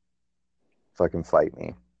 Fucking fight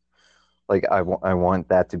me. Like I want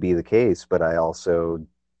that to be the case, but I also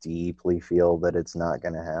deeply feel that it's not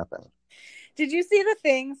going to happen. Did you see the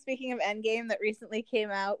thing, speaking of Endgame, that recently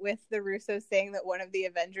came out with the Russos saying that one of the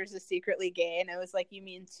Avengers is secretly gay? And I was like, you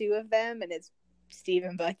mean two of them? And it's Steve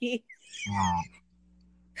and Bucky?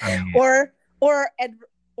 or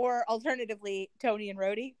alternatively, Tony and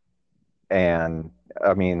Rhodey? And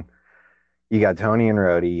I mean, you got Tony and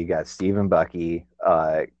Rhodey, you got Steve and Bucky,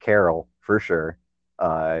 Carol for sure.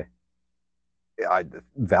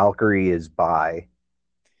 Valkyrie is bi.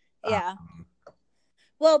 Yeah.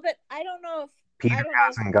 Well, but I don't know if Peter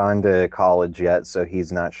hasn't gone to college yet, so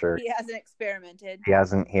he's not sure. He hasn't experimented. He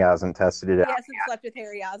hasn't tested it out. He hasn't slept with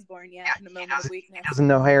Harry Osborn yet in a moment of weakness. He doesn't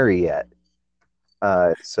know Harry yet.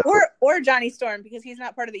 So or Johnny Storm, because he's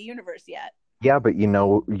not part of the universe yet. Yeah, but you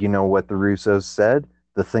know what the Russos said?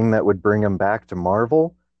 The thing that would bring him back to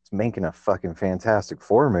Marvel is making a fucking Fantastic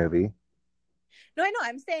Four movie. No, I know.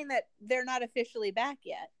 I'm saying that they're not officially back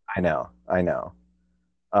yet. I know. They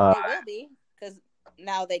will be, because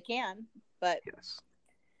now they can, but yes.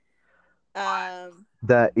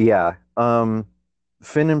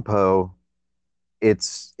 Finn and Poe,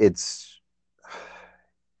 it's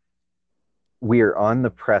we're on the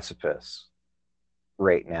precipice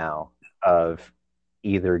right now of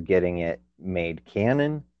either getting it made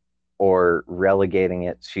canon or relegating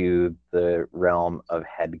it to the realm of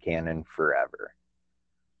headcanon forever.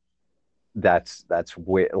 That's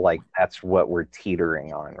what we're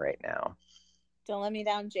teetering on right now. Don't let me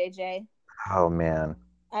down, JJ. Oh man.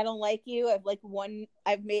 I don't like you. I've liked one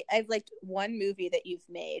movie that you've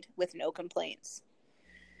made with no complaints.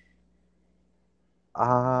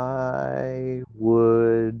 I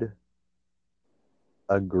would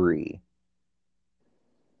agree.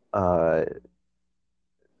 I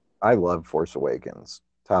love Force Awakens,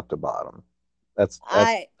 top to bottom. That's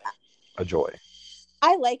a joy.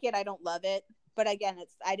 I like it. I don't love it, but again,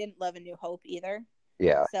 I didn't love A New Hope either.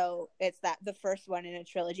 Yeah. So it's the first one in a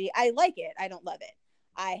trilogy. I like it. I don't love it.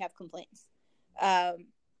 I have complaints. The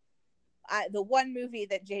one movie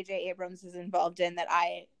that J.J. Abrams is involved in that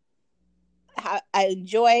I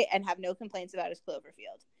enjoy and have no complaints about is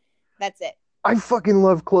Cloverfield. That's it. I fucking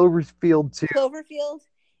love Cloverfield too. Cloverfield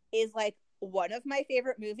is like one of my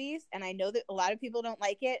favorite movies, and I know that a lot of people don't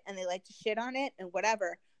like it and they like to shit on it and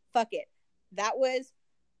whatever. Fuck it. that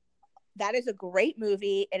is a great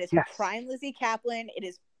movie. It is Yes. prime Lizzie Kaplan. It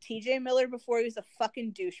is T.J. Miller before he was a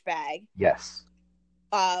fucking douchebag. Yes.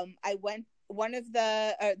 One of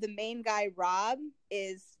the main guy, Rob,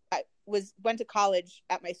 went to college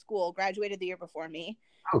at my school, graduated the year before me.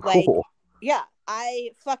 Oh, cool. Yeah, I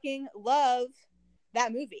fucking love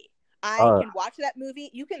that movie. I can watch that movie.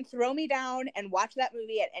 You can throw me down and watch that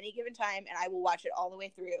movie at any given time, and I will watch it all the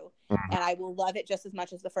way through, and I will love it just as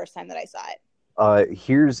much as the first time that I saw it.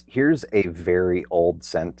 Here's a very old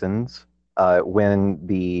sentence. When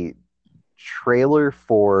the trailer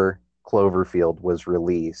for Cloverfield was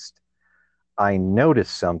released, I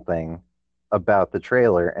noticed something about the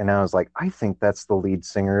trailer, and I was like, I think that's the lead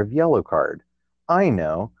singer of Yellowcard. I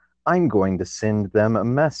know. I'm going to send them a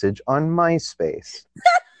message on MySpace.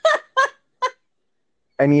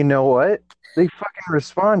 And you know what? They fucking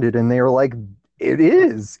responded, and they were like,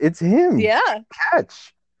 it's him. Yeah.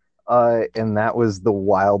 Catch. And that was the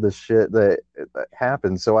wildest shit that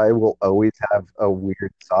happened. So I will always have a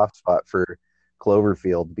weird soft spot for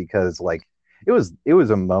Cloverfield because, like, it was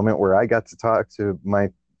a moment where I got to talk to my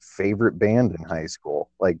favorite band in high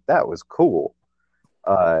school. Like, that was cool.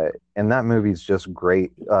 And that movie's just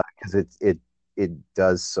great because it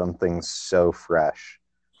does something so fresh.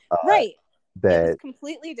 Right. That it was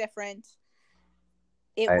completely different.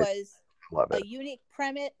 I love it. A unique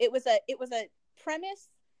premise. It was a premise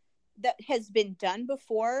that has been done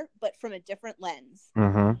before, but from a different lens.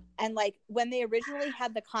 Mm-hmm. And like when they originally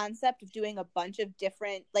had the concept of doing a bunch of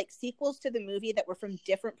different like sequels to the movie that were from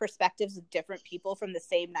different perspectives of different people from the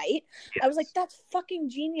same night, yes. I was like, that's fucking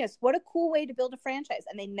genius. What a cool way to build a franchise.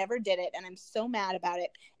 And they never did it. And I'm so mad about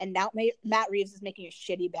it. And now Matt Reeves is making a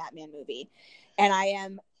shitty Batman movie. And I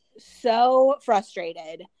am so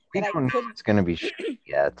frustrated that I couldn't. It's going to be shitty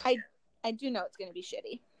yet. I do know it's going to be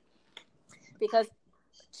shitty because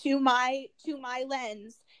to my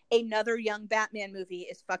lens, another young Batman movie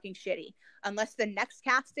is fucking shitty. Unless the next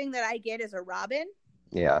casting that I get is a Robin,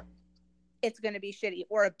 yeah, it's going to be shitty,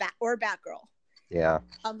 or a Batgirl. Yeah.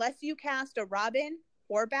 Unless you cast a Robin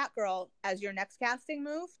or Batgirl as your next casting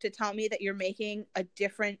move to tell me that you're making a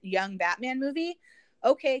different young Batman movie.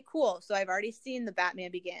 Okay, cool. So I've already seen The Batman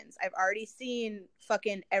Begins. I've already seen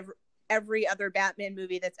fucking every other Batman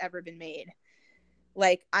movie that's ever been made.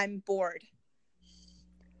 Like, I'm bored.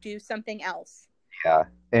 Do something else. Yeah.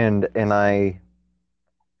 And I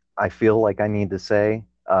feel like I need to say,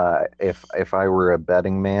 if I were a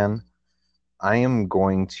betting man, I am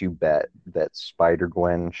going to bet that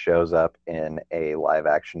Spider-Gwen shows up in a live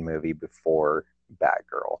action movie before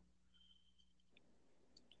Batgirl.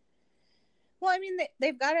 Well, I mean,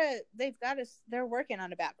 they're working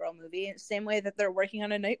on a Batgirl movie, same way that they're working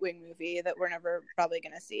on a Nightwing movie that we're never probably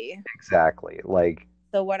going to see. Exactly. Like,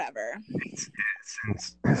 so whatever.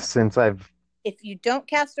 Since if you don't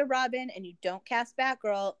cast a Robin and you don't cast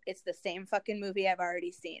Batgirl, it's the same fucking movie I've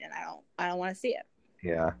already seen, and I don't want to see it.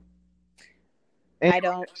 Yeah. Anyways, I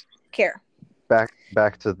don't care. Back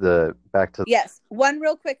to yes. One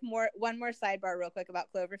more sidebar real quick about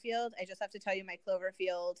Cloverfield. I just have to tell you my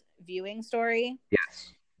Cloverfield viewing story.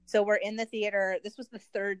 Yes. So we're in the theater. This was the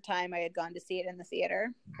third time I had gone to see it in the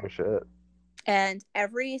theater. Oh shit. And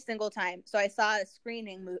every single time, so I saw a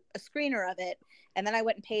screener of it, and then I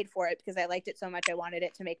went and paid for it because I liked it so much I wanted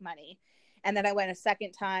it to make money. And then I went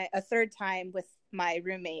a third time with my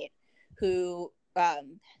roommate who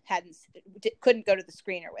couldn't go to the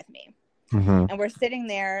screener with me. Mm-hmm. And we're sitting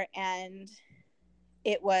there, and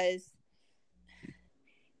it was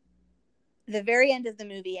the very end of the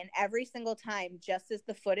movie, and every single time, just as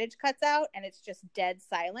the footage cuts out and it's just dead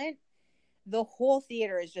silent, the whole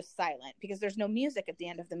theater is just silent because there's no music at the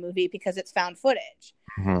end of the movie because it's found footage.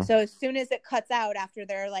 Mm-hmm. So as soon as it cuts out after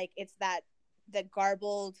they're like, it's the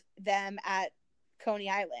garbled them at Coney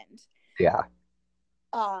Island. Yeah.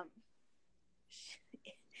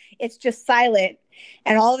 It's just silent.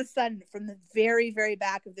 And all of a sudden, from the very, very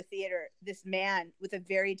back of the theater, this man with a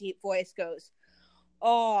very deep voice goes,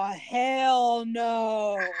 "Oh, hell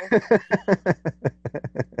no."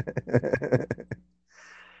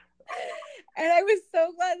 And I was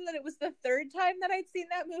so glad that it was the third time that I'd seen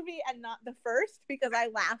that movie and not the first, because I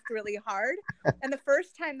laughed really hard. And the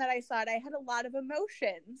first time that I saw it, I had a lot of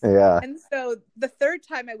emotions. Yeah. And so the third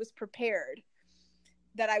time I was prepared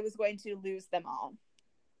that I was going to lose them all.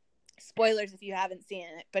 Spoilers if you haven't seen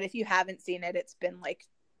it, but if you haven't seen it, it's been like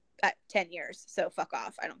 10 years. So fuck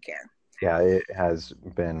off. I don't care. Yeah, it has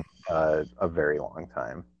been a very long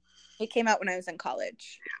time. It came out when I was in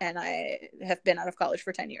college, and I have been out of college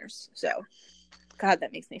for 10 years. So, God,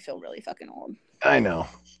 that makes me feel really fucking old. I know.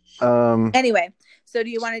 Anyway, so do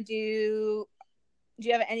you want to do Do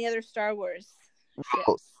you have any other Star Wars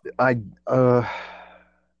Well, ships?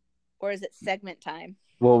 Or is it segment time?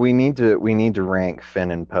 Well, we need to rank Finn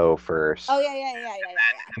and Poe first. Oh yeah.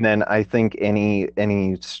 And then I think any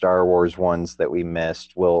Star Wars ones that we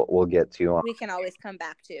missed, we'll get to. We can always come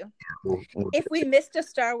back to. We'll If get we to. missed a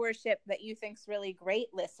Star Wars ship that you think's really great,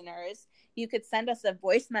 listeners, you could send us a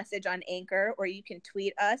voice message on Anchor, or you can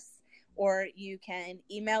tweet us, or you can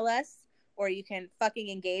email us, or you can fucking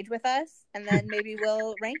engage with us, and then maybe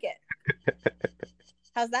we'll rank it.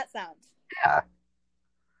 How's that sound? Yeah.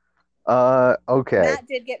 Okay. Matt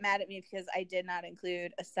did get mad at me because I did not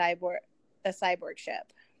include a cyborg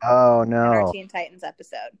ship Oh in our no. Teen Titans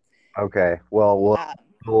episode. Okay. Well, Um,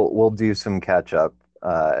 we'll do some yeah.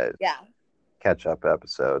 catch up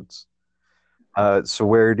episodes. So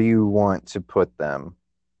where do you want to put them?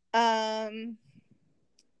 I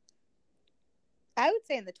would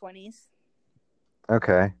say in the 20s.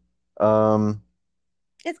 Okay. Um,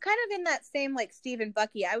 It's kind of in that same like Steve and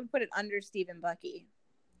Bucky. I would put it under Steve and Bucky,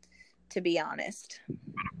 to be honest.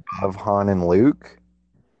 of Han and Luke.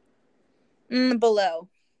 Below.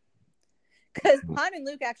 Because Han and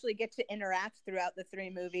Luke actually get to interact throughout the 3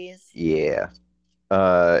 movies. Yeah.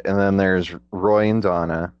 And then there's Roy and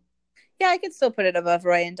Donna. Yeah, I could still put it above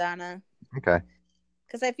Roy and Donna. Okay.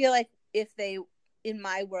 Because I feel like if they, in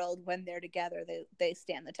my world, when they're together, they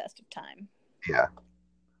stand the test of time. Yeah.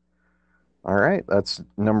 All right. That's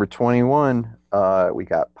number 21. We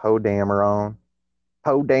got Poe Dameron,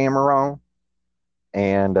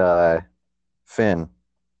 and Finn.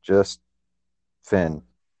 Just Finn.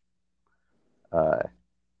 Uh,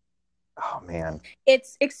 oh man. It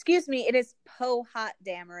is Poe Hot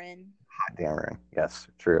Dameron. Hot Dameron. Yes,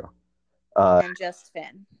 true. And just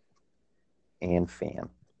Finn. And Finn.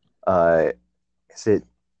 Is it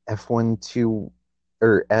F12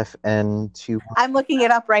 or FN2? I'm looking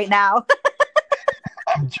it up right now.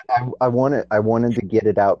 I wanted to get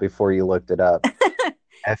it out before you looked it up.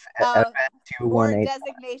 Or FN2187.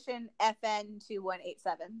 designation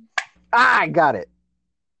FN2187. I got it.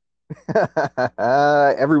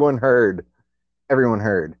 Everyone heard.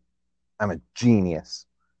 I'm a genius.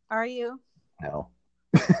 Are you? No.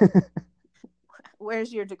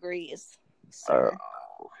 Where's your degrees, sir?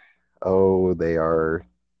 Oh, they are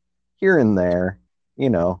here and there. You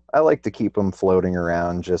know, I like to keep them floating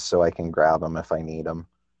around just so I can grab them if I need them.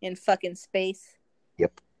 In fucking space.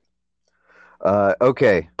 Yep.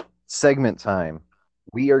 Okay. Segment time.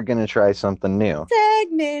 We are going to try something new.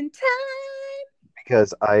 Segment time.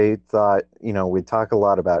 Because I thought, we talk a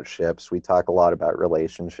lot about ships. We talk a lot about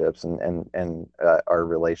relationships and our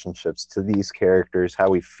relationships to these characters, how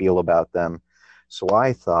we feel about them. So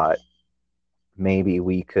I thought maybe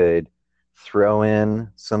we could throw in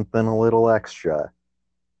something a little extra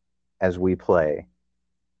as we play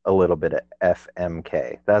a little bit of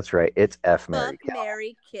FMK. That's right. It's F, Marry, Kill.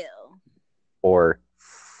 Marry, Kill. Or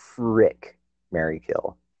Frick, Marry,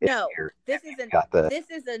 Kill. No, this is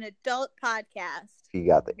an adult podcast. You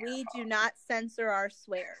got the. We do not censor our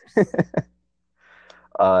swears.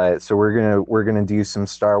 So we're gonna do some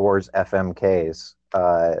Star Wars FMKs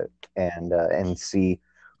and see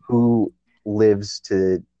who lives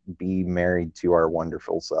to be married to our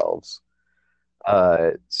wonderful selves.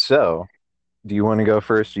 So do you want to go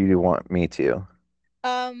first, or do you want me to?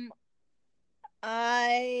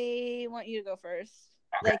 I want you to go first.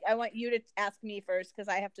 Okay. Like, I want you to ask me first because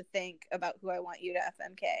I have to think about who I want you to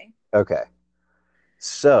FMK. Okay.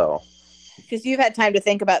 So. Because you've had time to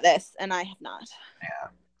think about this, and I have not. Yeah.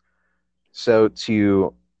 So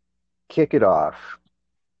to kick it off,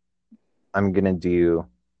 I'm gonna do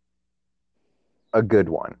a good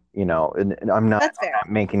one. And I'm not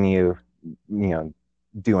making you,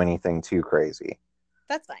 do anything too crazy.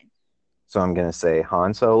 That's fine. So I'm gonna say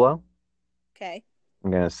Han Solo. Okay.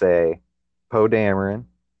 I'm gonna say Poe Dameron.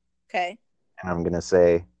 Okay. And I'm gonna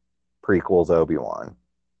say prequels Obi-Wan.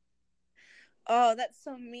 Oh, that's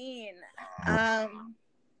so mean.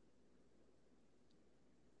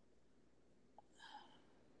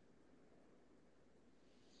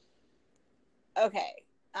 Okay.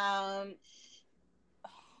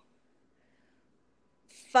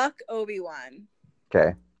 Fuck Obi-Wan.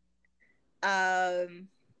 Okay.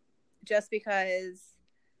 Just because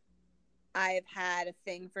I've had a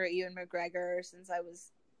thing for Ewan McGregor since I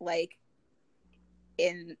was like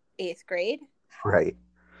in 8th grade. Right.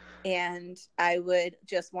 And I would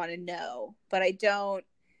just want to know, but I don't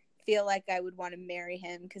feel like I would want to marry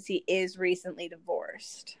him because he is recently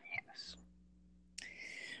divorced. Yes.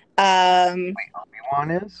 Wait,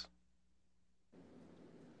 Obi-Wan is?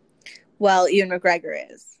 Well, Ewan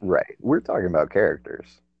McGregor is. Right. We're talking about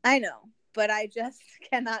characters. I know. but I just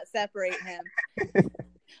cannot separate him.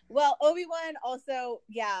 Well, Obi-Wan also,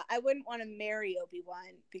 yeah, I wouldn't want to marry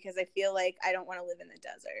Obi-Wan because I feel like I don't want to live in the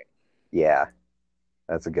desert. Yeah,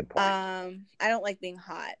 that's a good point. I don't like being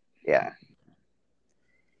hot. Yeah.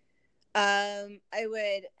 I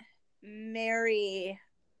would marry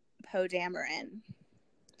Poe Dameron.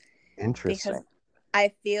 Interesting. Because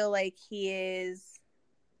I feel like he is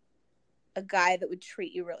a guy that would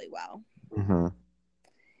treat you really well. Mm-hmm.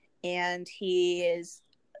 And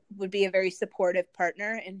would be a very supportive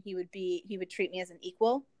partner, and he would treat me as an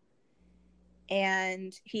equal.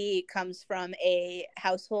 And he comes from a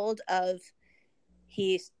household of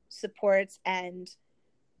he supports, and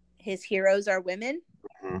his heroes are women.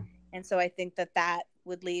 Mm-hmm. And so I think that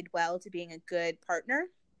would lead well to being a good partner.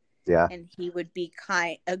 Yeah. And he would be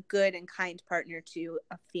a good and kind partner to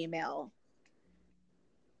a female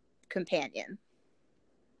companion.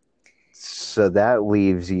 So that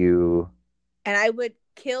leaves you. And I would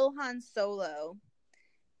kill Han Solo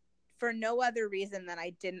for no other reason than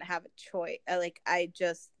I didn't have a choice. I like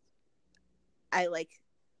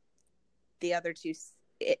the other two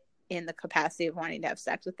in the capacity of wanting to have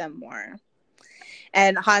sex with them more.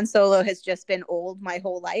 And Han Solo has just been old my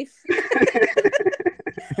whole life.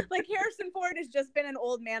 Like Harrison Ford has just been an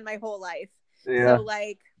old man my whole life. Yeah. So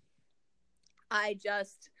like I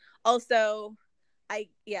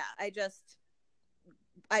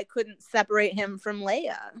couldn't separate him from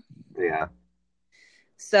Leia. Yeah.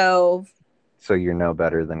 So you're no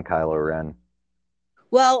better than Kylo Ren.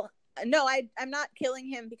 Well, no, I'm not killing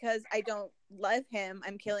him because I don't love him.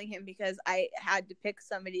 I'm killing him because I had to pick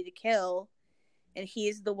somebody to kill, and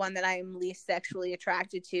he's the one that I'm least sexually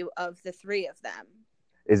attracted to of the three of them.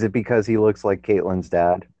 Is it because he looks like Caitlyn's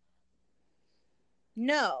dad?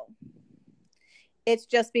 No. It's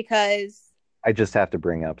just because I just have to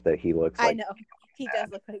bring up that he looks like... I know. He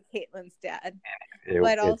does look like Caitlyn's dad.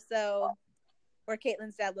 But also... Or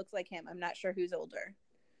Caitlyn's dad looks like him. I'm not sure who's older.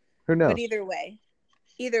 Who knows? But either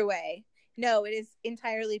way, no, it is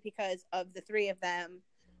entirely because of the three of them.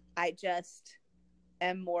 I just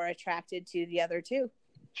am more attracted to the other two.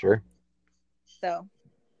 Sure. So.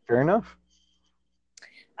 Fair enough.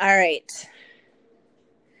 All right.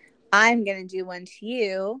 I'm going to do one to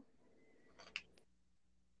you.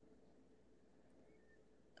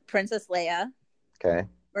 Princess Leia. Okay.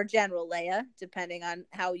 Or General Leia, depending on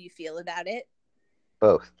how you feel about it.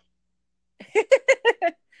 Both.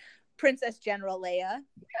 Princess General Leia.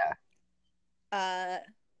 Yeah.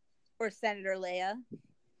 Or Senator Leia.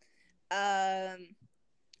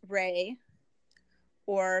 Rey.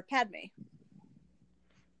 Or Padme.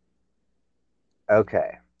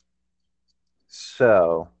 Okay.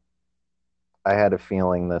 So, I had a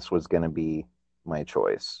feeling this was going to be my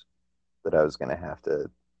choice that I was going to have to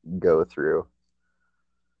go through.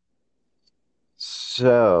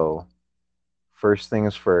 So, first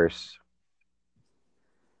things first,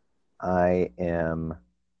 I am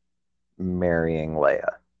marrying Leia.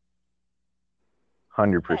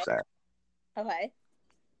 100%. Okay.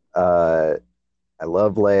 I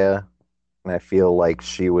love Leia, and I feel like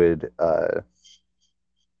she would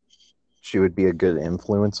be a good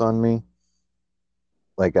influence on me.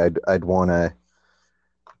 Like I'd want to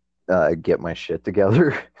get my shit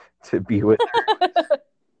together to be with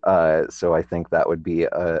her. So I think that would be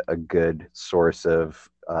a good source of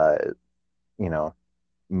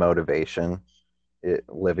motivation,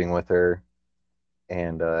 living with her,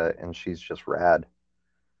 and she's just rad.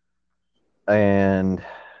 And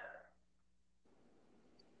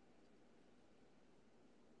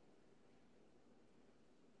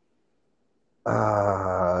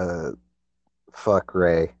fuck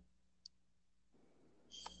Rey.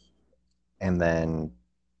 And then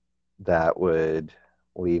that would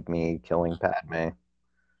leave me killing Padme,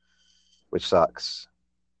 which sucks.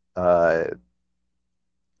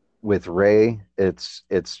 With Rey, it's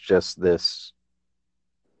just this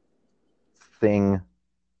thing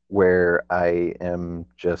where I am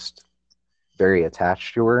just very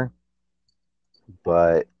attached to her,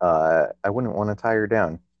 but I wouldn't want to tie her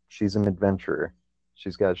down. She's an adventurer.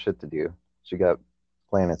 She's got shit to do. She got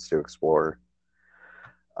planets to explore.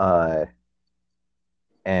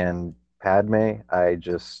 And Padme,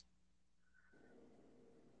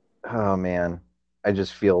 oh man, I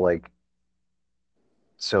just feel like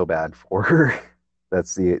so bad for her.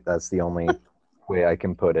 That's the only way I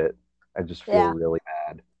can put it. I just feel really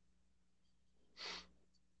bad.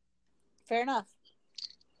 Fair enough.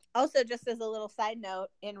 Also, just as a little side note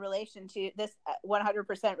in relation to this,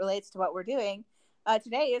 100% relates to what we're doing.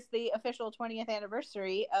 Today is the official 20th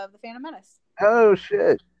anniversary of The Phantom Menace. Oh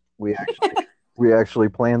shit. We actually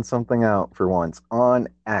planned something out for once on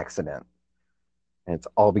accident. And it's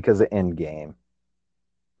all because of Endgame.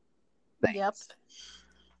 Yep. Thanks.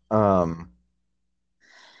 You want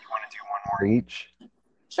to do one more each?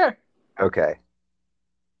 Sure. Okay.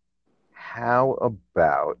 How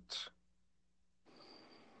about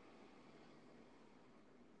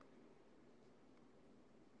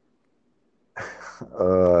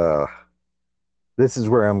uh this is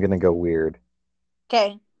where I'm gonna go weird.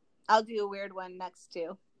 Okay. I'll do a weird one next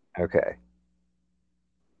too. Okay.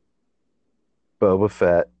 Boba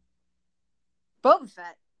Fett, Boba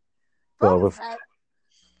Fett. Boba Boba Fett.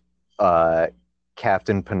 uh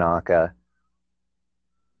Captain Panaka,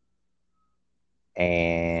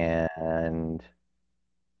 and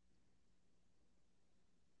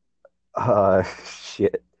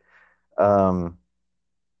shit. Um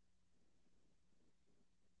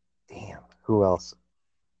damn, who else?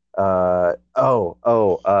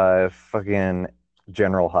 Fucking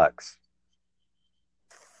General Hux.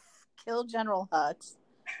 Kill General Hux.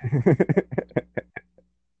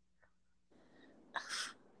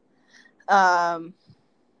 Um,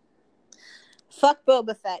 Fuck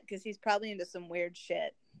Boba Fett because he's probably into some weird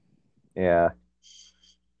shit. Yeah.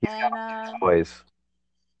 And Boys.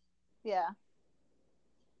 yeah.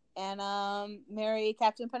 And marry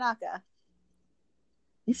Captain Panaka.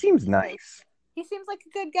 He seems nice. He seems like a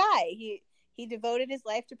good guy. He devoted his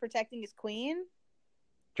life to protecting his queen.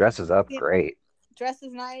 Dresses up great.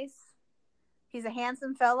 Dresses nice. He's a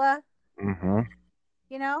handsome fella. Mm-hmm.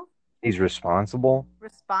 You know? He's responsible.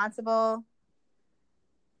 Responsible.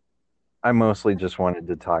 I mostly just wanted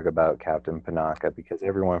to talk about Captain Panaka because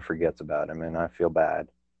everyone forgets about him, and I feel bad.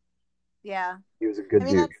 Yeah. He was a good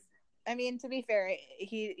dude. To be fair,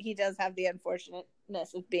 he does have the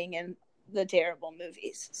unfortunateness of being in the terrible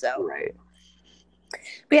movies. So Right.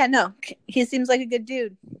 But yeah, no, he seems like a good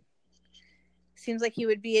dude. Seems like he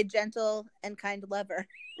would be a gentle and kind lover.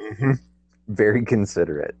 Mm-hmm. Very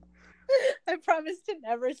considerate. I promise to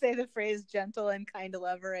never say the phrase gentle and kind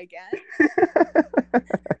lover again.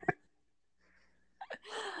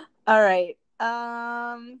 All right.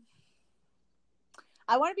 I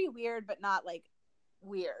want to be weird, but not like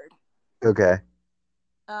weird. Okay.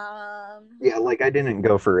 Yeah, like I didn't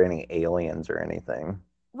go for any aliens or anything.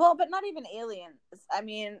 Well, but not even aliens. I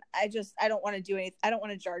mean, I don't want to do anything. I don't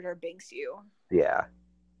want to Jar Jar Binks you. Yeah.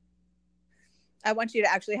 I want you to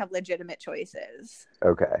actually have legitimate choices.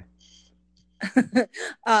 Okay. The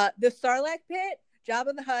Sarlacc pit,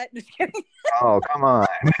 Jabba the Hutt. Just kidding. Oh, come on.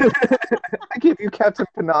 I gave you Captain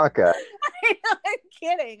Panaka.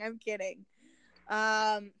 I'm kidding.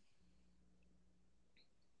 I'm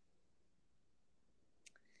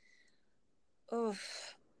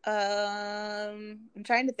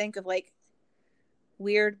trying to think of like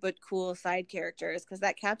weird but cool side characters because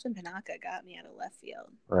that Captain Panaka got me out of left field.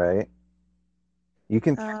 Right. You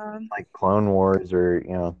can like Clone Wars or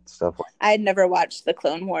stuff like that. I had never watched the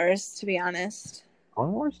Clone Wars, to be honest.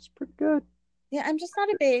 Clone Wars is pretty good. Yeah, I'm just not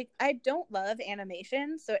I don't love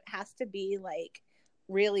animation, so it has to be like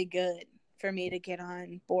really good for me to get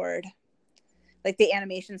on board. Like the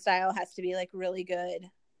animation style has to be like really good.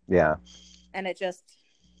 Yeah. And it just,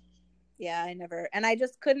 yeah, I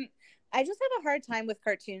just couldn't. I just have a hard time with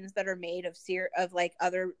cartoons that are made of like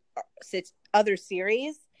other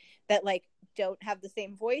series that like don't have the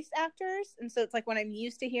same voice actors, and so it's like when I'm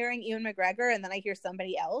used to hearing Ewan McGregor and then I hear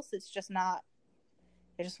somebody else, it's just not.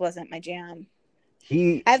 It just wasn't my jam.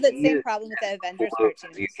 I have that same problem with the Avengers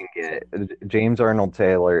cartoons. You can get James Arnold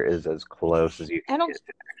Taylor is as close as you can get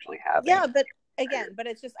to actually having. Yeah, but again,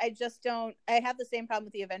 it's just I just don't. I have the same problem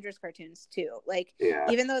with the Avengers cartoons too. Like,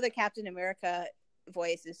 even though the Captain America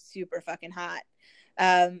voice is super fucking hot,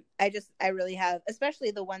 I really have,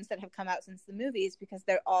 especially the ones that have come out since the movies, because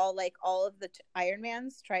they're all like all of the Iron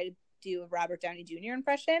Mans try to do a Robert Downey Jr.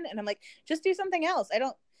 impression, and I'm like, just do something else.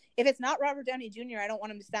 If it's not Robert Downey Jr., I don't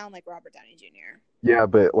want him to sound like Robert Downey Jr. Yeah,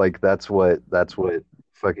 but like that's what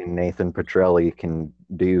fucking Nathan Petrelli can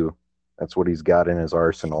do. That's what he's got in his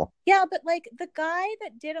arsenal. Yeah, but like the guy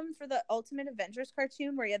that did him for the Ultimate Avengers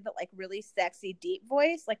cartoon, where he had the like really sexy deep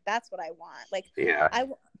voice, like that's what I want. Like,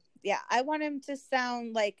 I want him to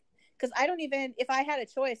sound like, because I don't even, if I had a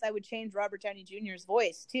choice, I would change Robert Downey Jr.'s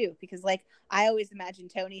voice too, because like I always imagine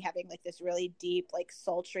Tony having like this really deep, like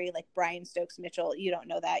sultry, like Brian Stokes Mitchell. You don't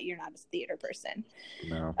know that, you're not a theater person.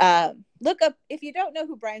 No. Look up, if you don't know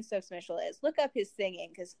who Brian Stokes Mitchell is, look up his singing,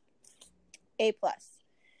 because A+.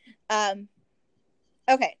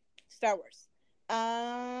 Okay, Star Wars.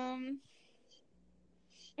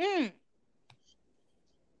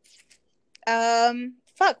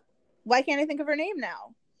 Fuck. Why can't I think of her name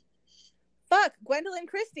now? Fuck, Gwendolyn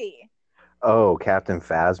Christie. Oh, Captain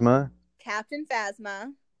Phasma? Captain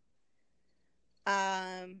Phasma.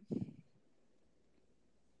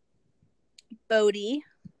 Bodhi.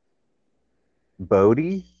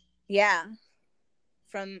 Bodhi? Yeah.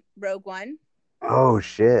 From Rogue One. Oh,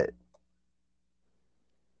 shit.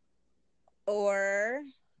 Or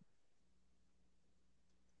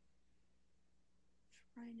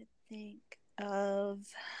trying to think of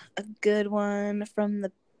a good one from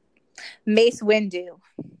the Mace Windu.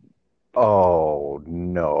 Oh,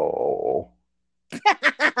 no.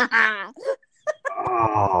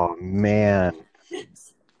 Oh, man.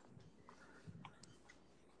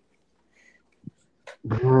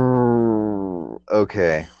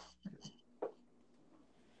 Okay.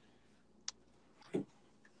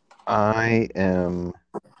 I am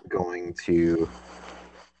going to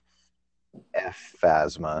F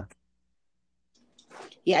Phasma.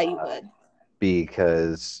 Yeah, you would.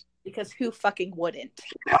 Because who fucking wouldn't?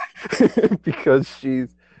 because she's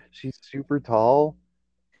super tall,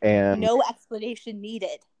 and no explanation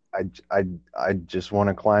needed. I just want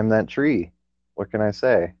to climb that tree. What can I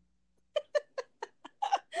say?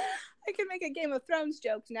 I can make a Game of Thrones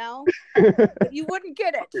joke now, but you wouldn't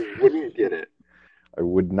get it. You wouldn't get it. I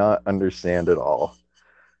would not understand at all.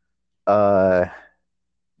 And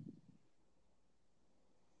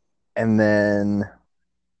then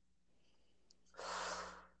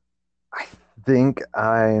I think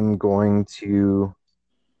I'm going to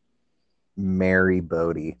marry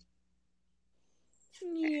Bodhi.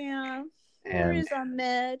 Yeah. And Riz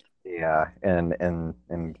Ahmed. yeah,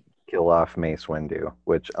 and kill off Mace Windu,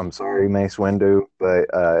 which I'm sorry, Mace Windu, but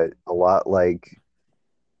a lot like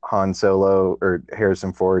Han Solo or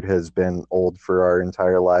Harrison Ford has been old for our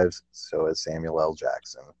entire lives, so has Samuel L.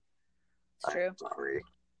 Jackson. It's true. I'm sorry.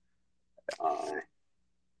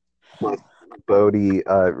 But Bodhi,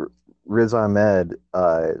 Riz Ahmed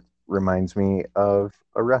reminds me of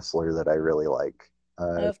a wrestler that I really like.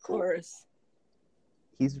 Of course.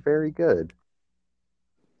 He's very good.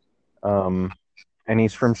 And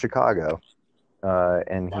he's from Chicago.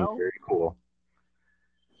 And he's very cool.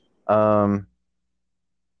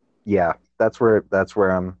 Yeah, that's where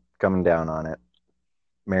I'm coming down on it.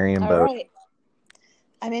 Marion Boat. Right.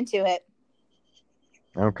 I'm into it.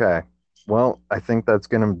 Okay. Well, I think that's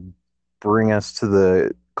gonna bring us to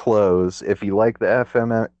the close. If you like the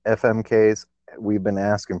FMKs, we've been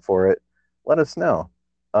asking for it. Let us know.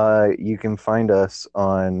 You can find us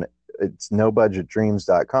on it's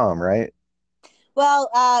nobudgetdreams.com, right?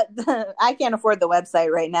 Well, I can't afford the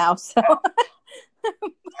website right now, so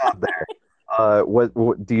Out there.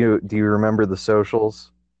 What do you remember the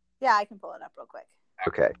socials? yeah, I can pull it up real quick.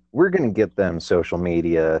 Okay, we're gonna get them social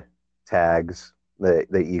media tags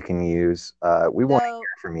that you can use. We want to hear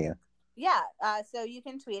from you. Yeah, so you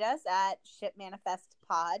can tweet us at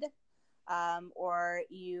shipmanifestpod, or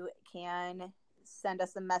you can send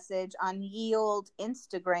us a message on Yield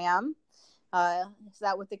Instagram. Is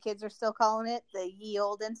that what the kids are still calling it? The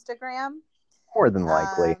Yield Instagram? More than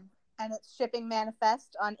likely. And it's Shipping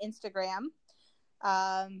Manifest on Instagram.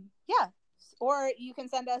 Yeah. Or you can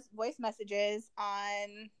send us voice messages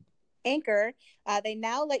on Anchor. They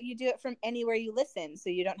now let you do it from anywhere you listen,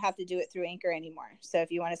 so you don't have to do it through Anchor anymore. So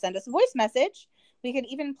if you want to send us a voice message, we can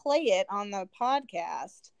even play it on the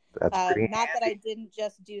podcast. That's pretty not that I didn't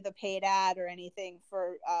just do the paid ad or anything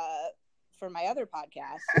for my other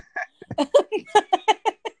podcast. But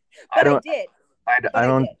I did. I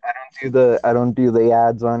don't do the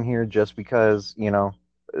ads on here just because, you know,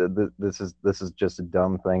 this is just a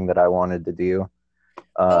dumb thing that I wanted to do.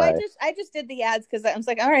 I just did the ads because I was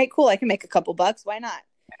like, all right, cool, I can make a couple bucks. Why not?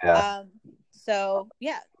 Yeah. So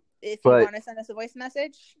yeah, if you want to send us a voice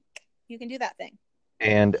message, you can do that thing.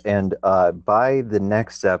 And by the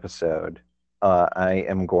next episode, I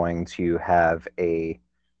am going to have a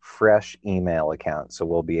fresh email account, so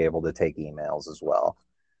we'll be able to take emails as well.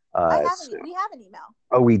 We have an email.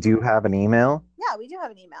 Oh, we do have an email? Yeah, we do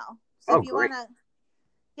have an email. So if you want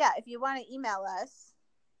to email us,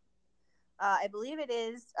 I believe it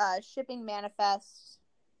is shippingmanifest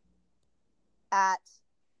at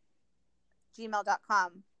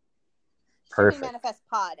gmail.com. Perfect.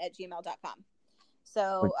 Shippingmanifestpod@gmail.com.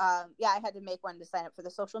 So yeah, I had to make one to sign up for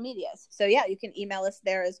the social medias. So yeah, you can email us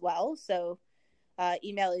there as well. So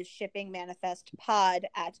email is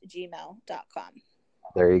shippingmanifestpod@gmail.com.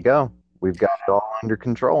 There you go. We've got it all under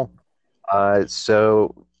control.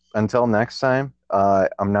 So until next time,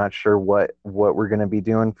 I'm not sure what we're going to be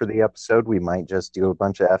doing for the episode. We might just do a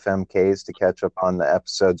bunch of FMKs to catch up on the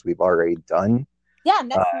episodes we've already done. Yeah,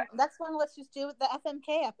 next one, let's just do the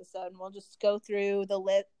FMK episode, and we'll just go through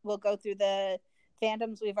We'll go through the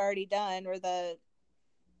fandoms we've already done, or the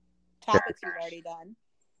topics we've already done.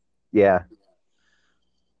 Yeah.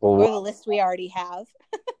 Well, or the list we already have.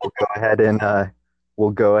 we'll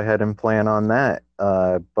go ahead and plan on that.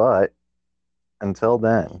 But until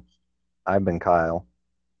then, I've been Kyle,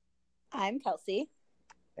 I'm Kelsey.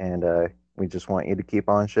 and we just want you to keep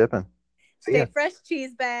on shipping. See Stay ya. fresh,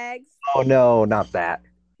 cheese bags. Oh no, not that.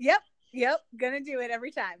 Yep, gonna do it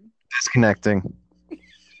every time. Disconnecting.